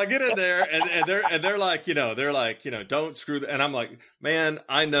I get in there, and they're like, don't screw that. And I'm like, man,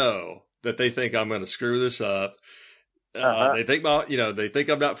 I know that they think I'm going to screw this up. They think they think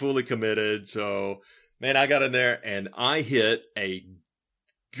I'm not fully committed. So, man, I got in there and I hit a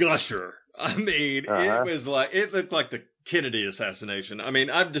gusher. I mean, it looked like the Kennedy assassination. I mean,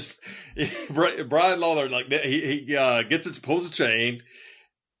 I'm just Brian Lawler, like he pulls a chain,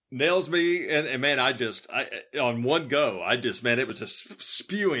 nails me, and man, I on one go, it was just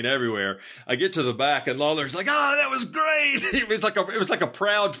spewing everywhere. I get to the back, and Lawler's like, "Oh, that was great!" It was like a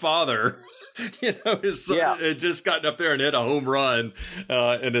proud father. His son had just gotten up there and hit a home run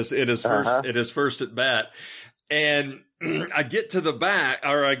in his first at bat, and I get to the back,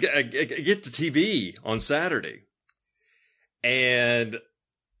 or I get to TV on Saturday, and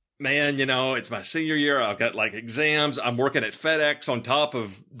man, it's my senior year. I've got like exams. I'm working at FedEx on top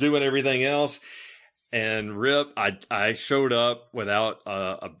of doing everything else, and I showed up without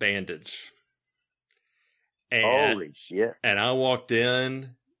a bandage. And, holy shit! And I walked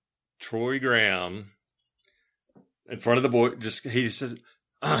in. Troy Graham, in front of the boy, he said,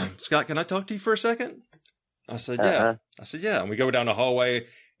 "Scott, can I talk to you for a second?" I said, "Yeah." I said, "Yeah." And we go down the hallway,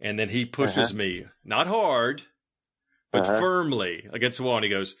 and then he pushes me, not hard, but firmly against the wall. And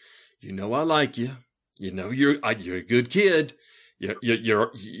he goes, "I like you. You're a good kid. You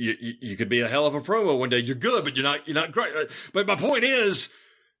could be a hell of a promo one day. You're good, but you're not great. But my point is,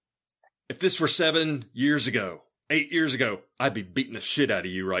 if this were 7 years ago, 8 years ago, I'd be beating the shit out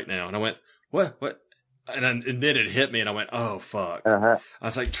of you right now." And I went, what? And then it hit me, and I went, oh, fuck. I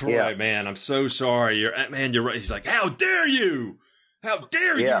was like, Troy, man, I'm so sorry. You're right. He's like, how dare you? How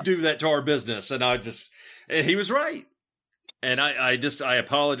dare you do that to our business? And and he was right. And I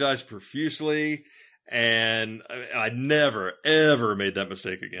apologized profusely, and I never, ever made that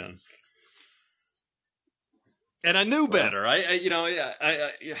mistake again. And I knew better.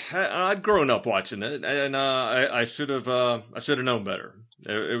 I'd grown up watching it, and I should have known better.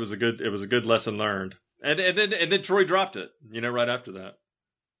 It was a good lesson learned. And then Troy dropped it, right after that.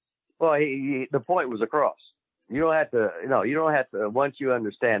 Well, the point was across. You don't have to, once you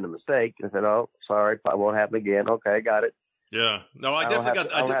understand the mistake, and said, "Oh, sorry, it won't happen again." Okay, got it. Yeah. No, I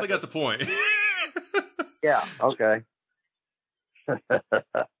definitely got the point. Yeah. Okay.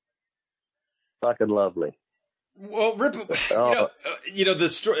 Fucking lovely. Well, Rip, the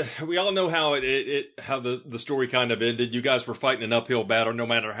story. We all know how how the story kind of ended. You guys were fighting an uphill battle, no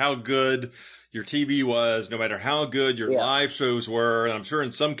matter how good your TV was, no matter how good your live shows were. And I'm sure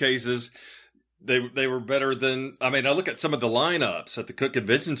in some cases they were better than. I mean, I look at some of the lineups at the Cook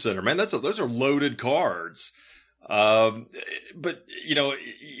Convention Center. Man, those are loaded cards. But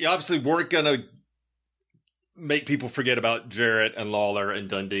you obviously weren't gonna make people forget about Jarrett and Lawler and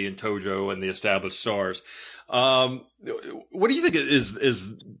Dundee and Tojo and the established stars. What do you think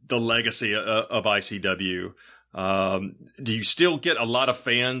is the legacy of ICW Do you still get a lot of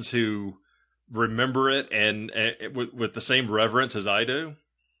fans who remember it and with the same reverence as I do?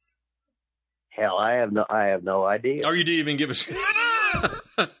 Hell, I have no idea. Or you do even give a shit?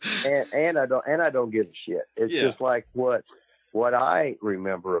 and I don't give a shit. It's just like what I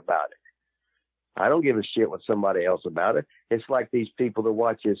remember about it. I don't give a shit what somebody else about it. It's like these people that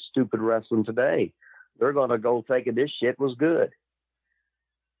watch this stupid wrestling today. They're going to go thinking this shit was good.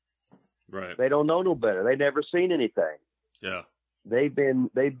 Right. They don't know no better. They never seen anything. Yeah. They've been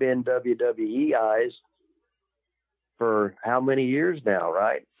WWE eyes for how many years now,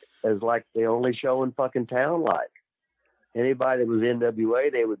 right? As like the only show in fucking town. Like anybody that was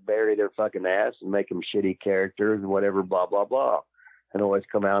NWA, they would bury their fucking ass and make them shitty characters and whatever, blah blah blah, and always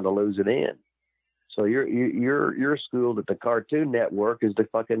come out to lose it in. So you're schooled at the Cartoon Network is the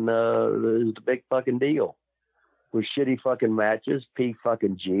fucking is the big fucking deal with shitty fucking matches, P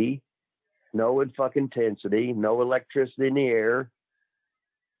fucking G, no fucking intensity, no electricity in the air,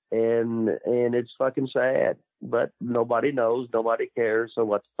 and it's fucking sad. But nobody knows, nobody cares. So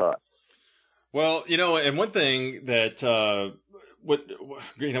what the fuck? Well, and one thing that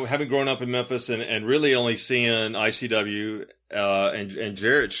having grown up in Memphis and really only seeing ICW and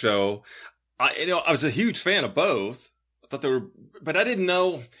Jarrett's show. I was a huge fan of both. I thought they were, but I didn't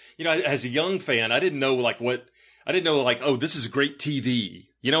know, as a young fan, I didn't know oh, this is great TV.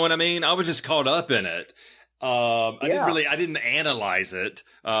 You know what I mean? I was just caught up in it. I didn't analyze it,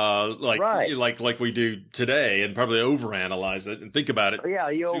 like we do today and probably overanalyze it and think about it.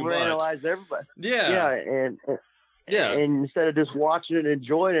 Yeah. You overanalyze everybody. Yeah. Yeah. And instead of just watching it and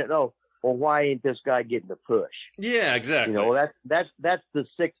enjoying it, well, why ain't this guy getting the push? Yeah, exactly. That's the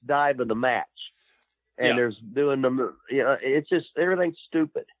sixth dive of the match, and there's doing them. It's just everything's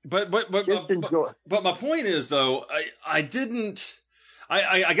stupid. But my point is though, I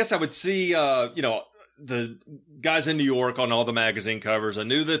guess I would see the guys in New York on all the magazine covers. I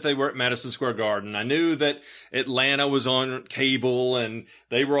knew that they were at Madison Square Garden. I knew that Atlanta was on cable, and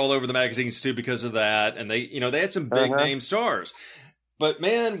they were all over the magazines too because of that. And they had some big name stars. But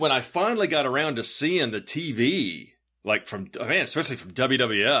man, when I finally got around to seeing the TV, especially from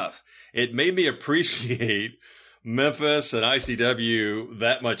WWF, it made me appreciate Memphis and ICW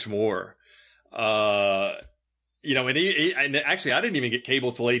that much more. And actually I didn't even get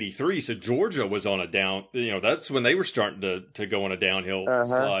cable till 83. So Georgia was on a down, that's when they were starting to go on a downhill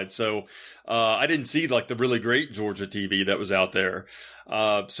slide. So, I didn't see like the really great Georgia TV that was out there.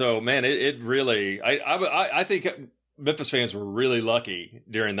 So man, it really, I think Memphis fans were really lucky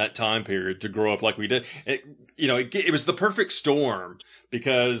during that time period to grow up like we did. It was the perfect storm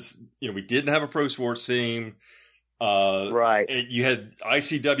because, we didn't have a pro sports team. Right. You had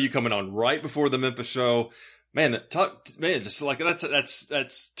ICW coming on right before the Memphis show. Man, just like that's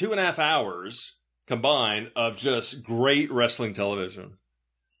 2.5 hours combined of just great wrestling television.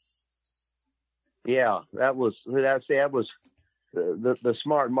 Yeah, that was the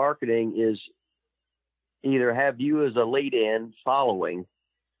smart marketing is either have you as a lead-in following,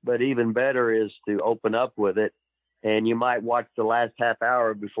 but even better is to open up with it, and you might watch the last half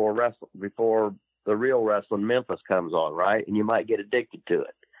hour before the real wrestling Memphis comes on, right? And you might get addicted to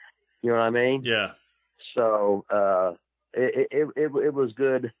it. You know what I mean? Yeah. So it was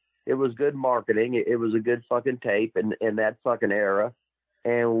good. It was good marketing. It was a good fucking tape in that fucking era,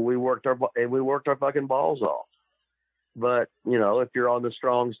 and we worked our fucking balls off. But if you're on the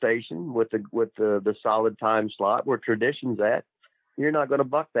strong station with the solid time slot where tradition's at, you're not going to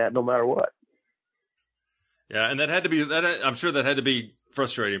buck that no matter what. Yeah, and I'm sure that had to be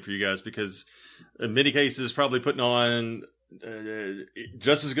frustrating for you guys because in many cases probably putting on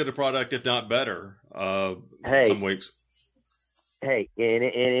just as good a product, if not better, some weeks. Hey, in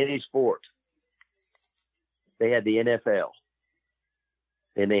any sport, they had the NFL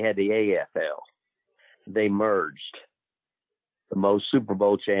and they had the AFL. They merged. The most Super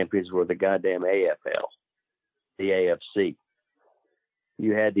Bowl champions were the goddamn AFL, the AFC.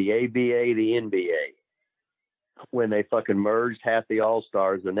 You had the ABA, the NBA. When they fucking merged, half the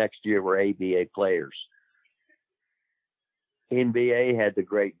All-Stars the next year were ABA players. NBA had the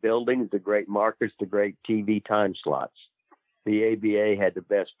great buildings, the great markets, the great TV time slots. The ABA had the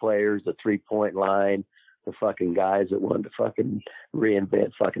best players, the three-point line, the fucking guys that wanted to fucking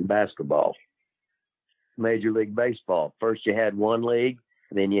reinvent fucking basketball. Major League Baseball. First you had one league,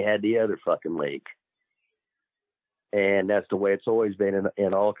 and then you had the other fucking league. And that's the way it's always been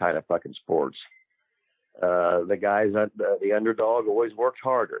in all kind of fucking sports. The guys, the underdog always worked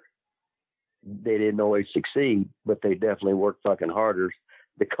harder. They didn't always succeed, but they definitely worked fucking harder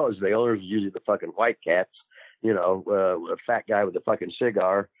because the owners were usually the fucking white cats, a fat guy with a fucking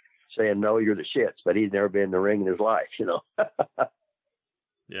cigar saying, no, you're the shits, but he's never been in the ring in his life,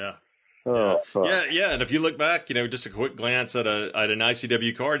 Yeah. Oh, fuck. Yeah. And if you look back, just a quick glance at an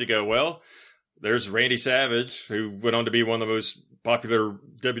ICW card, you go, well, there's Randy Savage, who went on to be one of the most popular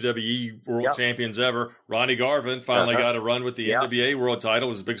WWE World Champions ever. Ronnie Garvin finally got a run with the NWA World title.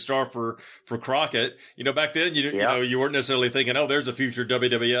 Was a big star for Crockett. Back then, you weren't necessarily thinking, oh, there's a future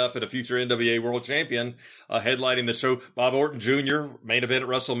WWF and a future NWA World Champion headlining the show. Bob Orton Jr., main event at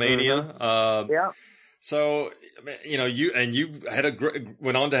WrestleMania. So, you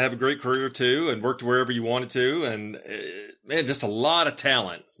went on to have a great career too, and worked wherever you wanted to, and man, just a lot of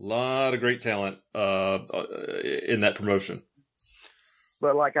talent, a lot of great talent in that promotion.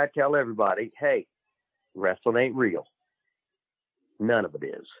 But like I tell everybody, hey, wrestling ain't real. None of it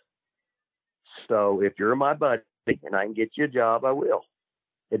is. So if you're my buddy and I can get you a job, I will.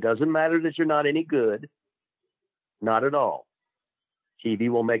 It doesn't matter that you're not any good. Not at all. TV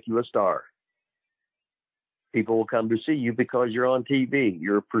will make you a star. People will come to see you because you're on TV.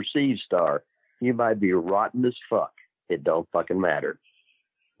 You're a perceived star. You might be rotten as fuck. It don't fucking matter.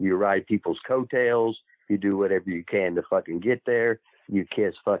 You ride people's coattails. You do whatever you can to fucking get there. You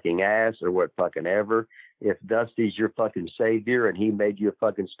kiss fucking ass or what fucking ever. If Dusty's your fucking savior and he made you a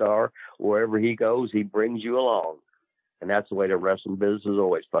fucking star, wherever he goes, he brings you along. And that's the way the wrestling business is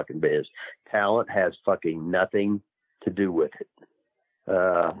always fucking biz. Talent has fucking nothing to do with it.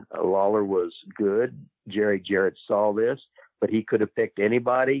 Lawler was good. Jerry Jarrett saw this, but he could have picked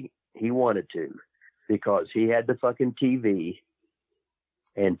anybody he wanted to because he had the fucking TV,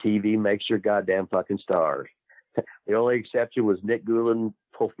 and TV makes your goddamn fucking stars. The only exception was Nick Gulan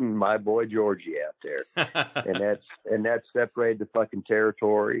pulling my boy Georgie out there, and that's separated the fucking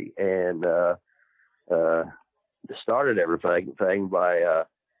territory and started everything by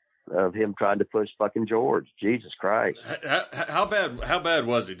of him trying to push fucking George. Jesus Christ! How bad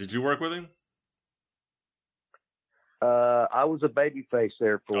was he? Did you work with him? I was a babyface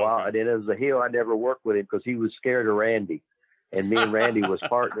there for a while, and then as a heel, I never worked with him because he was scared of Randy. And me and Randy was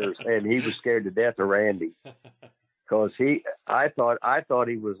partners, and he was scared to death of Randy because I thought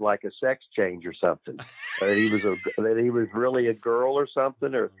he was like a sex change or something, that he was really a girl or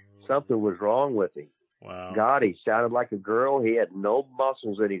something was wrong with him. Wow. God, he sounded like a girl. He had no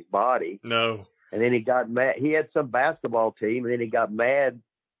muscles in his body. No. And then he got mad. He had some basketball team, and then he got mad.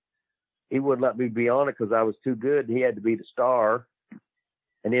 He wouldn't let me be on it because I was too good. And he had to be the star.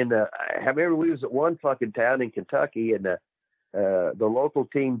 And then I remember we was at one fucking town in Kentucky, and the local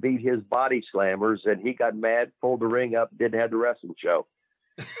team beat his body slammers, and he got mad, pulled the ring up, didn't have the wrestling show.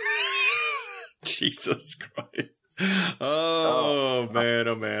 Jesus Christ. Oh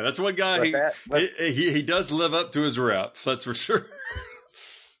man. That's one guy. He does live up to his rep. That's for sure.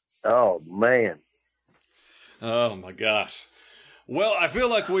 Oh man. Oh my gosh. Well, I feel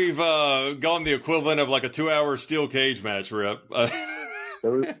like we've gone the equivalent of like a 2-hour steel cage match, Rip.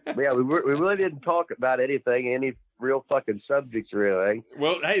 We really didn't talk about any real fucking subjects or anything.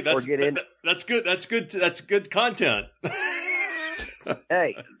 Well, hey, that's good. That's good content.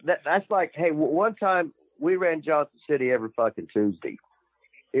 Hey, that's like, hey, one time we ran Johnson City every fucking Tuesday.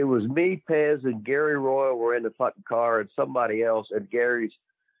 It was me, Pez, and Gary Royal were in the fucking car, and somebody else, and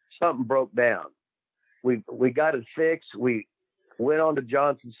something broke down. We got it fixed. We went on to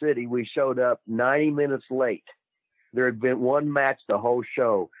Johnson City. We showed up 90 minutes late. There had been one match the whole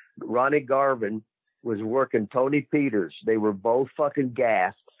show. Ronnie Garvin was working Tony Peters. They were both fucking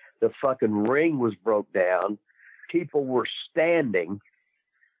gassed. The fucking ring was broke down. People were standing.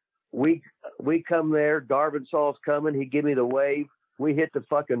 We come there. Garvin saw us coming. He gave me the wave. We hit the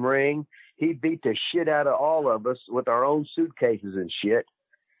fucking ring. He beat the shit out of all of us with our own suitcases and shit,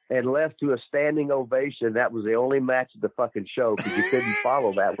 and left to a standing ovation. That was the only match of the fucking show because you couldn't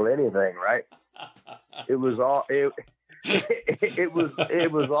follow that with anything, right? It was all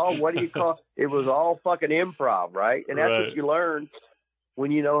what do you call it? Was all fucking improv, right? And that's what you learn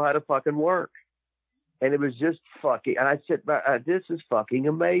when you know how to fucking work. And it was just fucking, and I said, this is fucking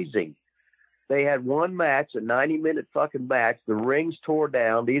amazing. They had one match, a 90-minute fucking match. The ring's tore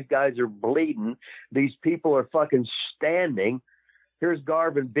down. These guys are bleeding. These people are fucking standing. Here's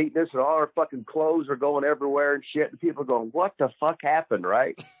Garvin beating us, and all our fucking clothes are going everywhere and shit. And people are going, what the fuck happened,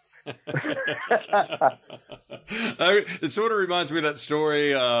 right? It sort of reminds me of that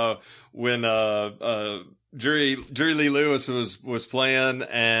story when Jerry Lee Lewis was playing,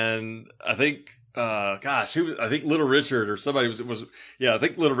 and I think I think Little Richard or somebody was I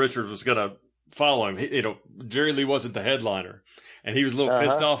think Little Richard was gonna follow him. Jerry Lee wasn't the headliner, and he was a little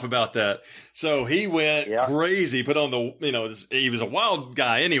pissed off about that. So he went crazy, put on he was a wild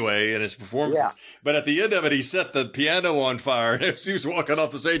guy anyway in his performances. Yeah. But at the end of it, he set the piano on fire. And as he was walking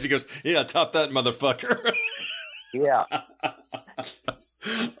off the stage, he goes, "Yeah, top that motherfucker." Yeah.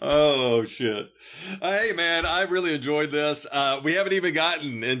 Oh shit! Hey man, I really enjoyed this. We haven't even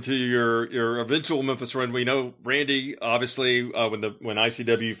gotten into your eventual Memphis run. We know Randy, obviously, when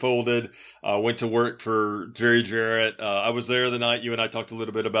ICW folded, went to work for Jerry Jarrett. I was there the night you and I talked a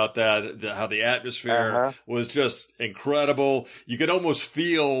little bit about that, how the atmosphere was just incredible. You could almost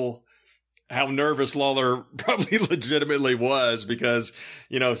feel how nervous Lawler probably legitimately was, because,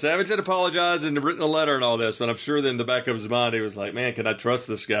 Savage had apologized and written a letter and all this, but I'm sure that in the back of his mind, he was like, man, can I trust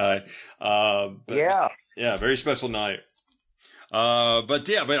this guy? Yeah, very special night. But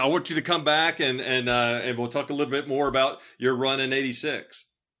I want you to come back and we'll talk a little bit more about your run in '86.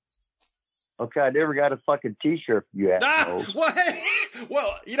 Okay, I never got a fucking T-shirt from you assholes. What?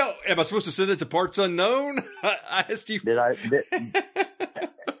 Well, am I supposed to send it to Parts Unknown? I asked you.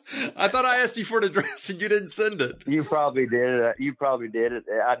 I thought I asked you for an address and you didn't send it. You probably did it.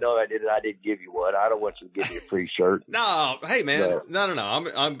 I know I did it. I didn't give you one. I don't want you to give me a free shirt. No, hey man, no.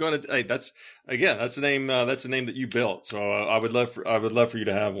 I'm going to. Hey, that's the name. That's the name that you built. So I would love for you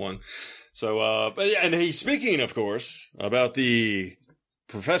to have one. So, and he's speaking, of course, about the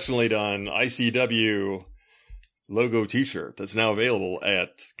professionally done ICW logo T-shirt that's now available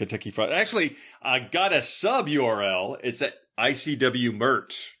at Kentucky Fried. Actually, I got a sub URL. It's at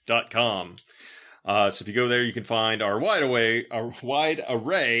icwmerch.com. So if you go there, you can find our wide array.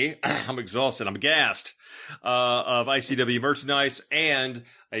 I'm exhausted. I'm gassed. Of ICW merchandise, and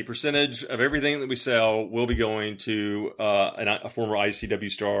a percentage of everything that we sell will be going to a former ICW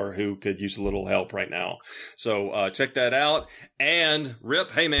star who could use a little help right now. So check that out. And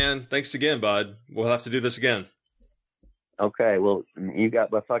Rip, hey man, thanks again, bud. We'll have to do this again. Okay, well, you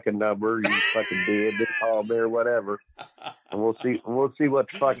got my fucking number. You fucking did. Just call me or whatever, and we'll see what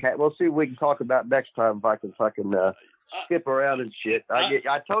the fuck. We'll see what we can talk about next time. If I can fucking skip around and shit.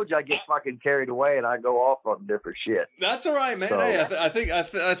 I told you I get fucking carried away and I go off on different shit. That's all right, man. So, hey, I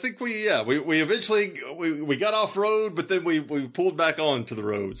think we eventually we got off road, but then we pulled back onto the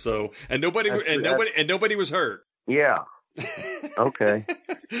road. So nobody was hurt. Yeah. Okay. All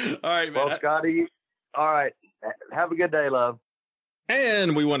right, man. Well, Scotty. All right. Have a good day, love.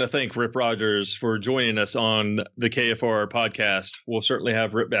 And we want to thank Rip Rogers for joining us on the KFR podcast. We'll certainly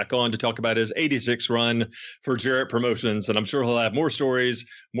have Rip back on to talk about his 86 run for Jarrett Promotions. And I'm sure he'll have more stories,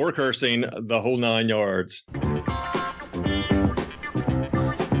 more cursing, the whole 9 yards.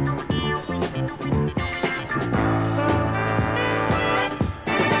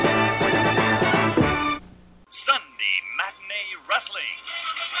 Sunday Matinee Wrestling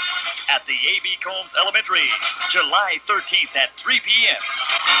at the A.B. Combs Elementary, July 13th at 3 p.m.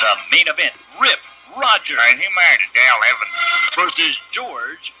 The main event, Rip Rogers. And he married Dale Evans. Versus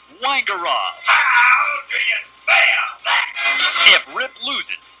George Weingeroff. How do you spell that? If Rip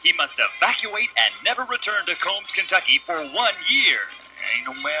loses, he must evacuate and never return to Combs, Kentucky for 1 year. Ain't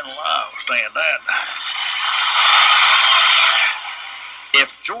no man alive saying that.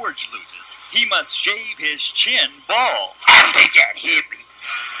 If George loses, he must shave his chin bald. I'll take that hippie.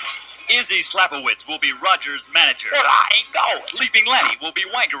 Izzy Slapowitz will be Rogers' manager. But I ain't going. Leaping Lanny will be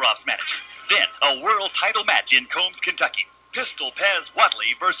Weingeroff's manager. Then, a world title match in Combs, Kentucky. Pistol Pez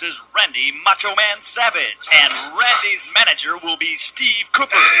Watley versus Randy Macho Man Savage. And Randy's manager will be Steve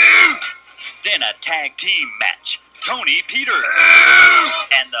Cooper. Then a tag team match. Tony Peters.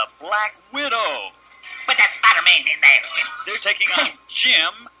 And the Black Widow. Put that Spider-Man in there. They're taking on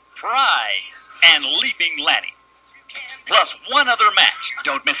Jim Pry and Leaping Lanny. Plus one other match.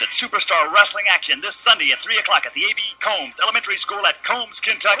 Don't miss it. Superstar wrestling action this Sunday at 3 o'clock at the A.B. Combs Elementary School at Combs,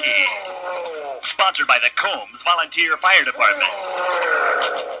 Kentucky. Sponsored by the Combs Volunteer Fire Department.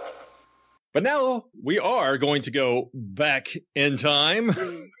 But now we are going to go back in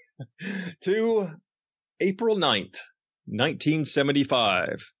time to April 9th,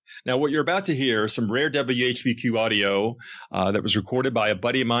 1975. Now, what you're about to hear is some rare WHBQ audio that was recorded by a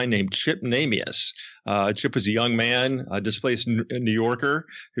buddy of mine named Chip Namias. Chip was a young man, a displaced New Yorker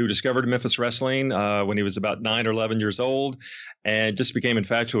who discovered Memphis wrestling when he was about 9 or 11 years old and just became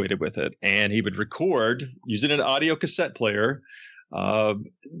infatuated with it. And he would record, using an audio cassette player,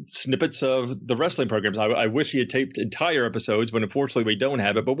 snippets of the wrestling programs. I wish he had taped entire episodes, but unfortunately we don't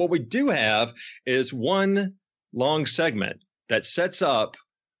have it. But what we do have is one long segment that sets up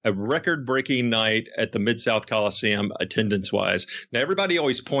a record-breaking night at the Mid-South Coliseum attendance-wise. Now, everybody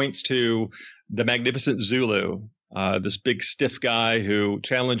always points to the Magnificent Zulu this big stiff guy who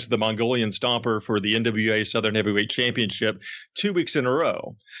challenged the Mongolian Stomper for the NWA Southern Heavyweight Championship 2 weeks in a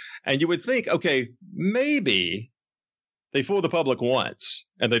row. And you would think, okay, maybe they fool the public once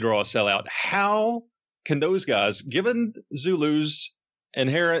and they draw a sellout. How can those guys, given Zulu's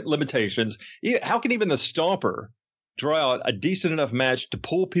inherent limitations, how can even the Stomper draw out a decent enough match to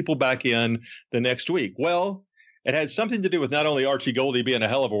pull people back in the next week? Well, it had something to do with not only Archie Goldie being a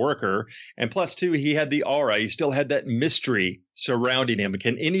hell of a worker, and plus, too, he had the aura. He still had that mystery surrounding him.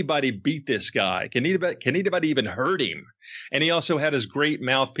 Can anybody beat this guy? Can anybody even hurt him? And he also had his great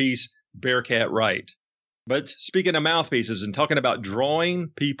mouthpiece, Bearcat Wright. But speaking of mouthpieces and talking about drawing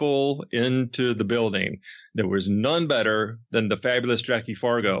people into the building, there was none better than the fabulous Jackie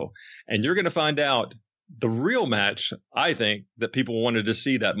Fargo. And you're going to find out the real match, I think, that people wanted to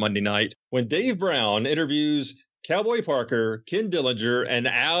see that Monday night when Dave Brown interviews Cowboy Parker, Ken Dillinger, and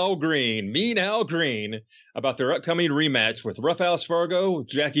Al Green, Mean Al Green, about their upcoming rematch with Roughhouse Fargo,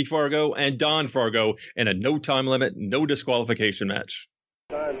 Jackie Fargo, and Don Fargo in a no time limit, no disqualification match.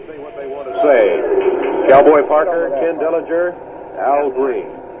 Time to see what they want to say. Cowboy Parker, Ken Dillinger, Al Green.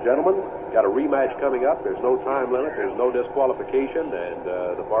 Gentlemen, got a rematch coming up. There's no time limit. There's no disqualification.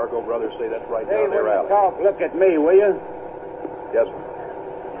 And the Fargo brothers say that's right down their alley. Look at me, will you? Yes, sir.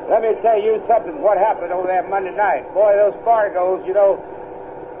 Let me tell you something, what happened over there Monday night. Boy, those Fargos, you know,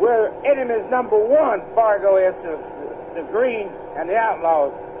 we're enemies number one, Fargo is to the Green and the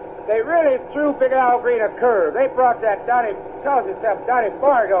Outlaws. They really threw Big Al Green a curve. They brought that Donnie, calls himself Donnie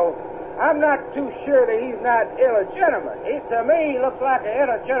Fargo. I'm not too sure that he's not illegitimate. To me, he looks like an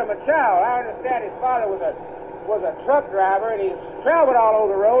illegitimate child. I understand his father was a truck driver, and he's traveled all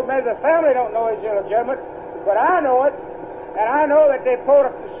over the road. Maybe the family don't know he's illegitimate, but I know it. And I know that they throw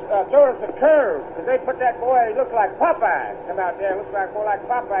us a curve, because they put that boy, he looks like Popeye, come out there, looks like more like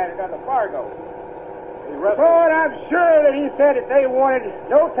Popeye than done the Fargo. Boy, I'm sure that he said that they wanted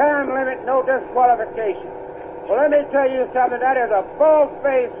no time limit, no disqualification. Well, let me tell you something, that is a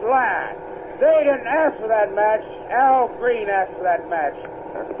bald-faced lie. They didn't ask for that match. Al Green asked for that match.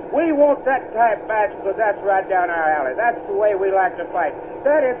 We want that type match because that's right down our alley. That's the way we like to fight.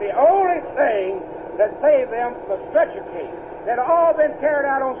 That is the only thing that saved them from the stretcher case. They'd all been carried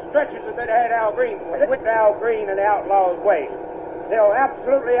out on stretchers if they'd had Al Green with Al Green and the Outlaws' way. They'll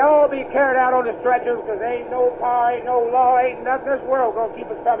absolutely all be carried out on the stretchers because there ain't no power, ain't no law, ain't nothing in this world going to keep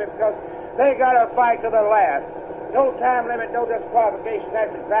us from it because they got to fight to the last. No time limit, no disqualification.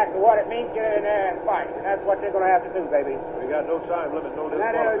 That's exactly what it means. Get in there and fight. And that's what they're going to have to do, baby. We got no time limit, no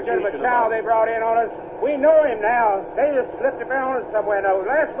disqualification. That illegitimate child they brought in on us, we know him now. They just slipped him on us somewhere. No,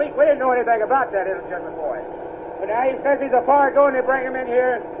 last week we didn't know anything about that illegitimate boy. But now he says he's a Fargo, and they bring him in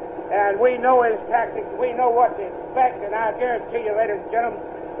here, and we know his tactics. We know what to expect, and I guarantee you, ladies and gentlemen,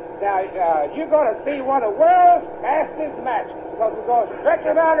 now you're going to see one of the world's fastest matches because we're going to stretch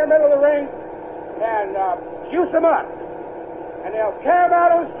him out in the middle of the ring and juice him up. And they'll carry him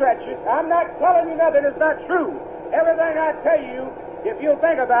out on stretchers. I'm not telling you nothing that's not true. Everything I tell you, if you'll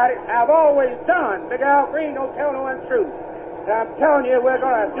think about it, I've always done. Big Al Green don't tell no untrue. And I'm telling you, we're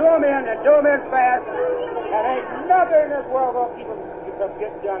going to do them in and do them in fast. And ain't nothing in this world going to keep them from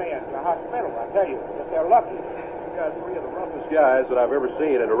getting done in. The hospital, I tell you, if they're lucky. You guys are three of the roughest guys that I've ever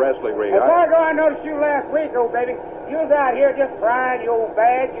seen in a wrestling ring. Fargo, I noticed you last week, old baby. You was out here just crying, you old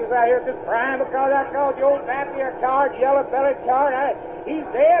bag. You was out here just crying because I called you old vampire card, yellow-bellied card. He's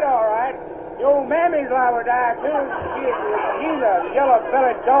dead, all right. Your old mammy's liable to die, too. He's a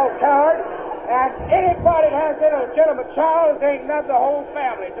yellow-bellied dog card. And anybody that has been a legitimate child, ain't none of the whole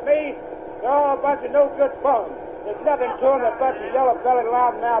family. To me, they're all a bunch of no good bones. There's nothing to them, a bunch of yellow-bellied,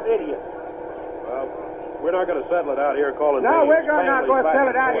 loud-mouthed idiots. Well, we're not going to settle it out here calling No, we're not going to settle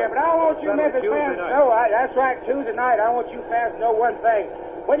family it out here, but I want you Memphis fans to know, that's right, Tuesday night, I want you fans to know one thing.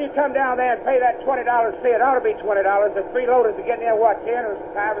 When you come down there and pay that $20 fee, it ought to be $20. The freeloaders are getting there, what, 10 or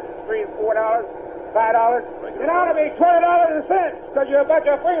 5 or 3 or $4, $5? It ought to be $20 a cent because you're a bunch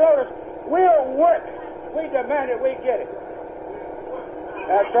of freeloaders. We'll work. We demand it, we get it.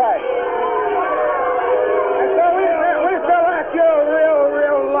 That's right. And so we feel like you're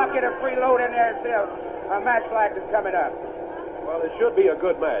real lucky to freeload in there and see a match like this coming up. Well, it should be a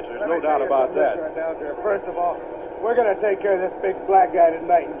good match. There's no doubt about that. First of all, we're going to take care of this big black guy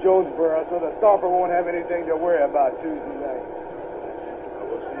tonight in Jonesboro so the Stomper won't have anything to worry about Tuesday night.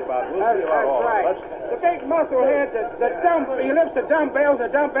 We'll see about all right. The big musclehead, he lifts the dumbbells,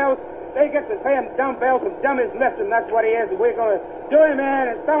 they get the same dumbbells and dummies lift him. That's what he is. And we're going to do him in,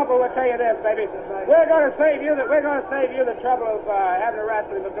 and Stomper will tell you this, baby. We're going to save you the trouble of having to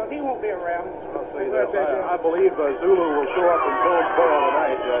wrestle him because he won't be around. I'll say this. I believe Zulu will show up in Jonesboro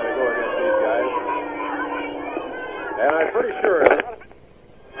tonight to go against these guys. And I'm pretty sure...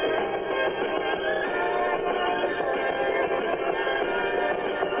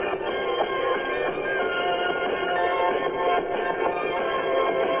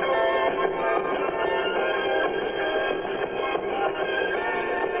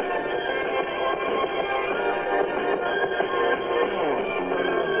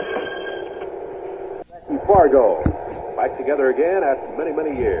 Fargo. Back together again after many,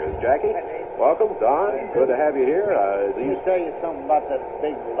 many years. Jackie, welcome. Don, good to have you here. Let me tell you something about that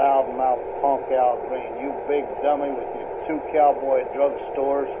big loudmouth punk Al Green. You big dummy with your 2 cowboy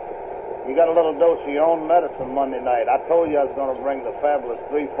drugstores. You got a little dose of your own medicine Monday night. I told you I was going to bring the fabulous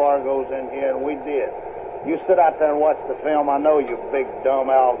 3 Fargos in here, and we did. You sit out there and watch the film. I know you big dumb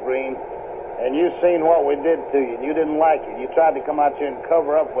Al Green. And you seen what we did to you, and you didn't like it. You tried to come out here and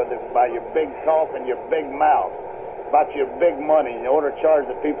cover up with it by your big cough and your big mouth, about your big money. You ought to charge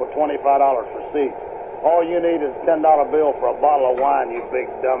the people $25 for seats. All you need is a $10 bill for a bottle of wine, you big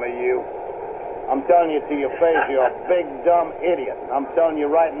dummy, you. I'm telling you to your face, you're a big dumb idiot. I'm telling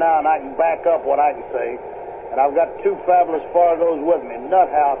you right now, and I can back up what I can say. And I've got 2 fabulous Fargos with me,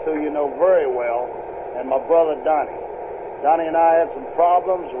 Nuthouse, who you know very well, and my brother Donnie. Donnie and I had some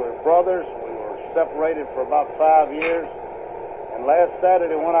problems. We're brothers. Separated for about 5 years, and last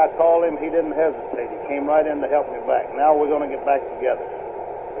Saturday when I called him, he didn't hesitate. He came right in to help me back. Now we're going to get back together.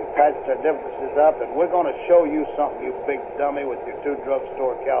 We patched our differences up, and we're going to show you something, you big dummy with your 2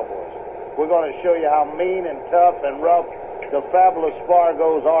 drugstore cowboys. We're going to show you how mean and tough and rough the fabulous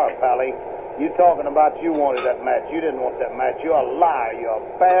Fargos are, Pally. You talking about you wanted that match. You didn't want that match. You're a liar. You're a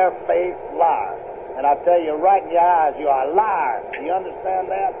bare-faced liar. And I tell you right in your eyes, you're a liar. Do you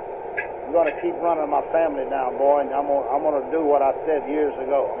understand that? I'm going to keep running my family down, boy, and I'm going to do what I said years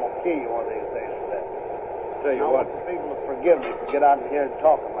ago. I'm going to kill you one of these days for that. Tell you what. I want people to forgive me for get out here and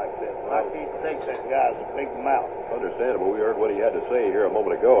talking like this. I can't take that guy's big mouth. Understandable. We heard what he had to say here a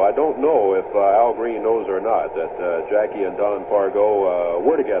moment ago. I don't know if Al Green knows or not that Jackie and Don Fargo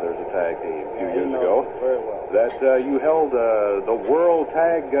were together as a tag team a few years ago. Very well. That you held the World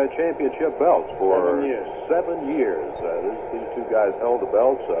Tag Championship belts for 7 years. 7 years. These 2 guys held the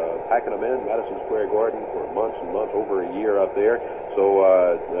belts, packing them in Madison Square Garden for months and months, over a year up there. So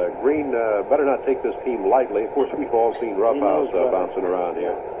Green better not take this team lightly. Of course, we've all seen Roughhouse bouncing around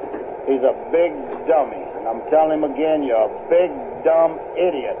here. He's a big dummy, and I'm telling him again, you're a big, dumb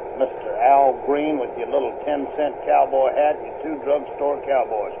idiot, Mr. Al Green, with your little 10-cent cowboy hat and your 2 drugstore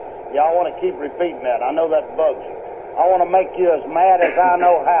cowboys. Y'all want to keep repeating that. I know that bugs you. I want to make you as mad as I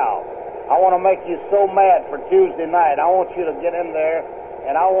know how. I want to make you so mad for Tuesday night. I want you to get in there,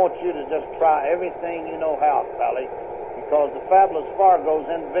 and I want you to just try everything you know how, Pally, because the fabulous Fargos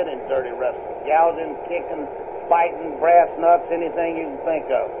invented dirty wrestling. Gouging, kicking, fighting, brass nuts, anything you can think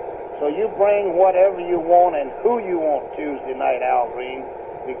of. So you bring whatever you want and who you want Tuesday night, Al Green,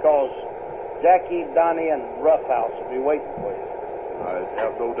 because Jackie, Donnie, and Roughhouse will be waiting for you. I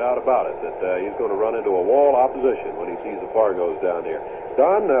have no doubt about it that he's going to run into a wall opposition when he sees the Fargos down here.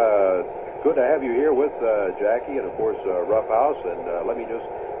 Don, good to have you here with Jackie and, of course, Roughhouse. And let me just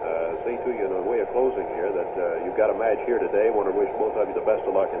say to you in a way of closing here that you've got a match here today. I want to wish both of you the best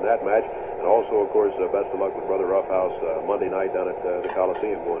of luck in that match. And also, of course, best of luck with Brother Roughhouse Monday night down at the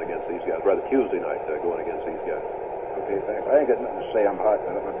Coliseum going against these guys. Rather, Tuesday night going against these guys. Okay, thanks. I ain't got nothing to say. I'm hot.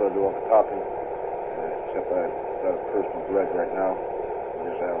 I let my brother do all the talking. Except I've got a personal grudge right now with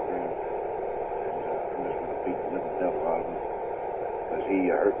this Al Green. And I'm just going to beat the living devil out of him. Because he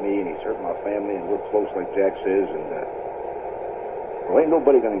hurt me and he's hurt my family, and we're close like Jack says. And well, ain't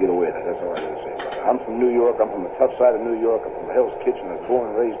nobody going to get away with it. That's all I got to say. I'm from New York. I'm from the tough side of New York. I'm from Hell's Kitchen. I was born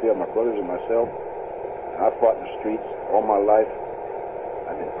and raised there, my brothers and myself. And I fought in the streets all my life.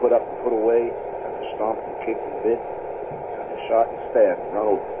 I've been put up and put away. I've been stomped and kicked and bit. I've been shot and stabbed and run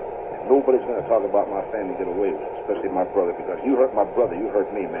over. And nobody's going to talk about my family get away with it, especially my brother, because you hurt my brother, you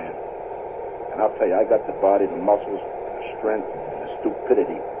hurt me, man. And I'll tell you, I got the body, the muscles, the strength, and the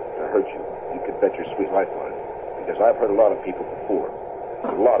stupidity to hurt you. You could bet your sweet life on it. Because I've hurt a lot of people before.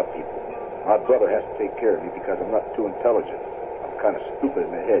 A lot of people. My brother has to take care of me because I'm not too intelligent. I'm kind of stupid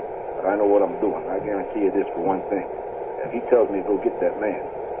in the head, but I know what I'm doing. I guarantee you this for one thing. If he tells me to go get that man,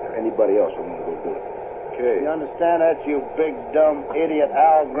 or anybody else, I'm going to go do it. Okay. You understand that, you big, dumb idiot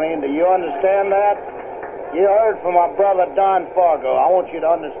Al Green? Do you understand that? You heard from my brother Don Fargo. I want you to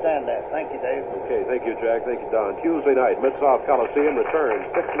understand that. Thank you, Dave. Okay, thank you, Jack. Thank you, Don. Tuesday night, Mid-South Coliseum returns.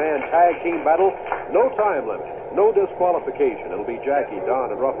 6-man tag team battle. No time limit. No disqualification. It'll be Jackie,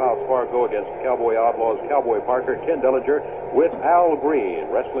 Don, and Roughhouse Fargo against Cowboy Outlaws, Cowboy Parker, Ken Dillinger, with Al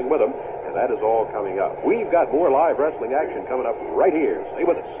Green wrestling with him. And that is all coming up. We've got more live wrestling action coming up right here. Stay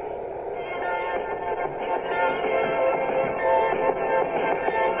with us.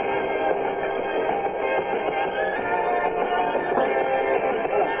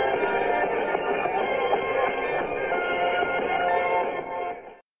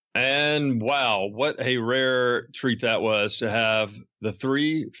 wow, what a rare treat that was to have the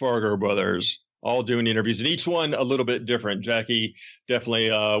three Fargo brothers all doing interviews, and each one a little bit different. Jackie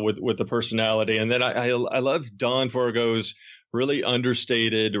definitely with the personality, and then I love Don Fargo's really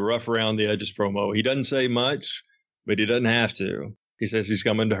understated, rough around the edges promo. He doesn't say much, but he doesn't have to. He says he's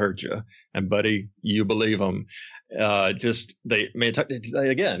coming to hurt you, and buddy, you believe him. Again,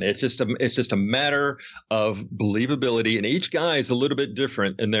 it's just a matter of believability, and each guy is a little bit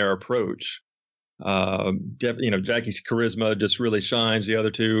different in their approach. Jackie's charisma just really shines. The other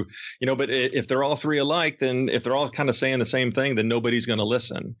two, but if they're all three alike, then if they're all kind of saying the same thing, then nobody's going to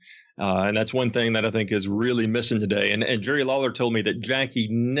listen. And that's one thing that I think is really missing today. And Jerry Lawler told me that Jackie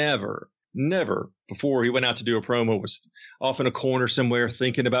never before he went out to do a promo was off in a corner somewhere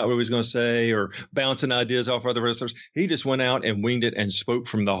thinking about what he was going to say or bouncing ideas off other wrestlers. He just went out and winged it and spoke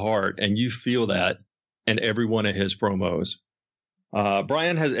from the heart. And you feel that in every one of his promos.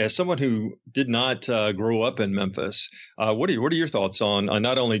 Brian, as someone who did not grow up in Memphis, what are your thoughts on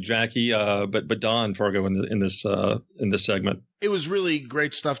not only Jackie but Don Fargo in this segment? It was really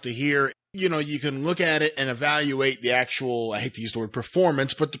great stuff to hear. You can look at it and evaluate the actual, I hate to use the word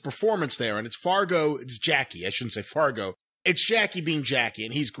performance, but the performance there. And it's Jackie. I shouldn't say Fargo. It's Jackie being Jackie,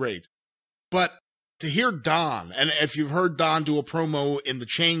 and he's great. But to hear Don, and if you've heard Don do a promo in the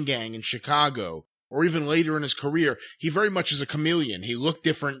Chain Gang in Chicago, or even later in his career, he very much is a chameleon. He looked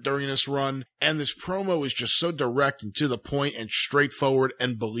different during this run, and this promo is just so direct and to the point and straightforward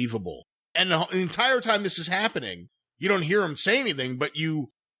and believable. And the entire time this is happening, you don't hear him say anything, but you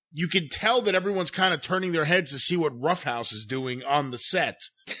can tell that everyone's kind of turning their heads to see what Roughhouse is doing on the set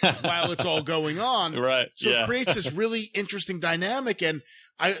while it's all going on. Right. So it creates this really interesting dynamic. And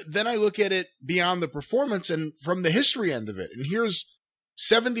I look at it beyond the performance and from the history end of it. And here's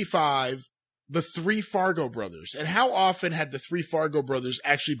 75, the three Fargo brothers. And how often had the three Fargo brothers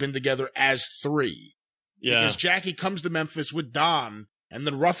actually been together as three? Yeah. Because Jackie comes to Memphis with Don, and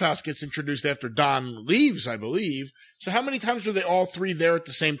then Roughhouse gets introduced after Don leaves, I believe. So how many times were they all three there at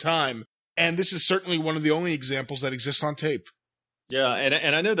the same time? And this is certainly one of the only examples that exists on tape. Yeah,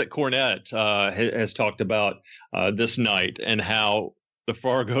 and I know that Cornette has talked about this night and how the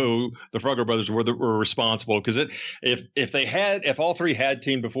Fargo brothers were responsible, because if all three had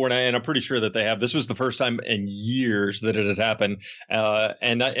teamed before, and I'm pretty sure that they have, this was the first time in years that it had happened,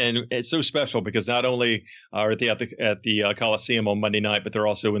 and it's so special because not only are they at the Coliseum on Monday night, but they're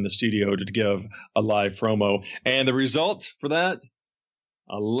also in the studio to give a live promo, and the result for that,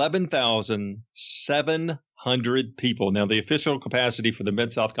 11,700 people. Now, the official capacity for the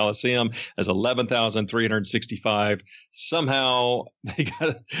Mid-South Coliseum is 11,365. Somehow they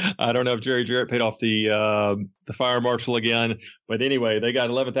got, I don't know if Jerry Jarrett paid off the fire marshal again, but anyway, they got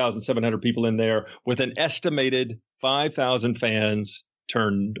 11,700 people in there with an estimated 5,000 fans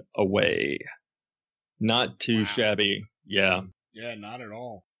turned away. Not too shabby. Yeah. Yeah, not at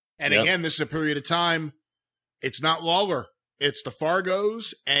all. And again, this is a period of time. It's not Lawler. It's the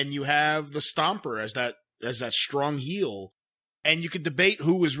Fargos, and you have the Stomper as that strong heel. And you could debate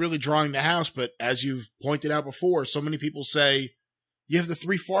who was really drawing the house, but as you've pointed out before, so many people say you have the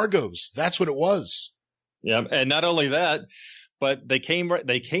three Fargos. That's what it was. Yeah, and not only that, but they came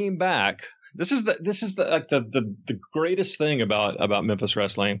back. This is the greatest thing about Memphis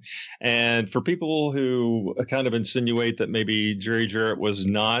wrestling. And for people who kind of insinuate that maybe Jerry Jarrett was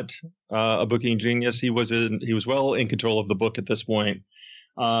not a booking genius, he was well in control of the book at this point.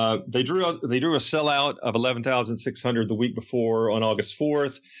 They drew a sellout of 11,600 the week before on August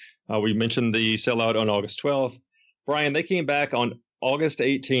 4th. We mentioned the sellout on August 12th. Brian, they came back on August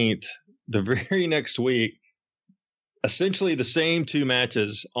 18th, the very next week. Essentially the same two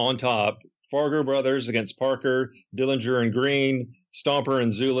matches on top. Fargo brothers against Parker, Dillinger and Green, Stomper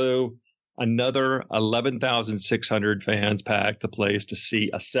and Zulu. Another 11,600 fans packed the place to see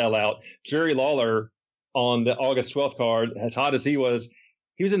a sellout. Jerry Lawler on the August 12th card, as hot as he was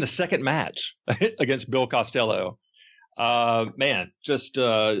in the second match against Bill Costello. Just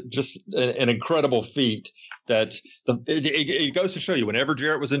an incredible feat. That it goes to show you, whenever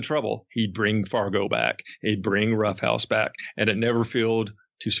Jarrett was in trouble, he'd bring Fargo back, he'd bring Roughhouse back, and it never failed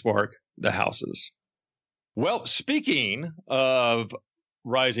to spark the houses. Well, speaking of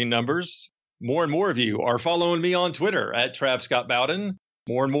rising numbers, more and more of you are following me on Twitter at Trav Scott Bowden.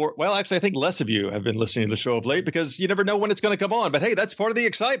 More and more, well, actually, I think less of you have been listening to the show of late because you never know when it's going to come on. But hey, that's part of the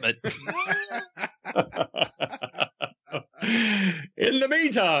excitement. In the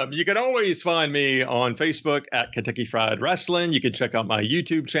meantime, you can always find me on Facebook at Kentucky Fried Wrestling. You can check out my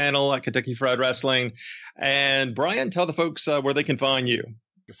YouTube channel at Kentucky Fried Wrestling. And Brian, tell the folks where they can find you.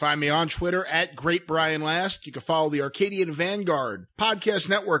 You can find me on Twitter at Great Brian Last. You can follow the Arcadian Vanguard Podcast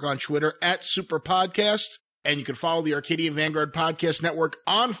Network on Twitter at Super Podcast. And you can follow the Arcadian Vanguard Podcast Network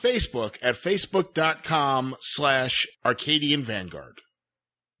on Facebook at facebook.com/Arcadian Vanguard.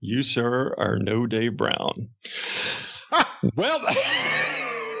 You, sir, are no Dave Brown. Well,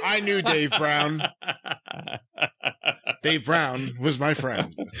 I knew Dave Brown. Dave Brown was my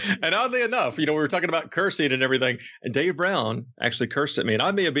friend. And oddly enough, we were talking about cursing and everything, and Dave Brown actually cursed at me. And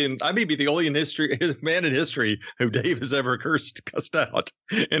I may be the only man in history who Dave has ever cussed out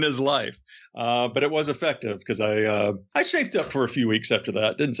in his life. But it was effective because I shaped up for a few weeks after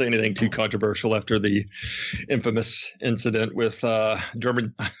that. Didn't say anything too controversial after the infamous incident with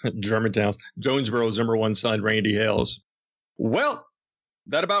Germantown's Jonesboro's #1 son, Randy Hales. Well,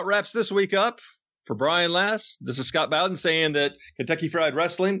 that about wraps this week up. For Brian Last, this is Scott Bowden saying that Kentucky Fried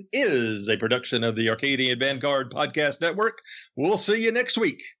Wrestling is a production of the Arcadian Vanguard Podcast Network. We'll see you next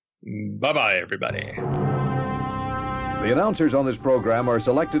week. Bye-bye, everybody. The announcers on this program are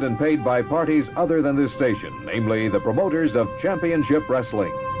selected and paid by parties other than this station, namely the promoters of Championship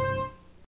Wrestling.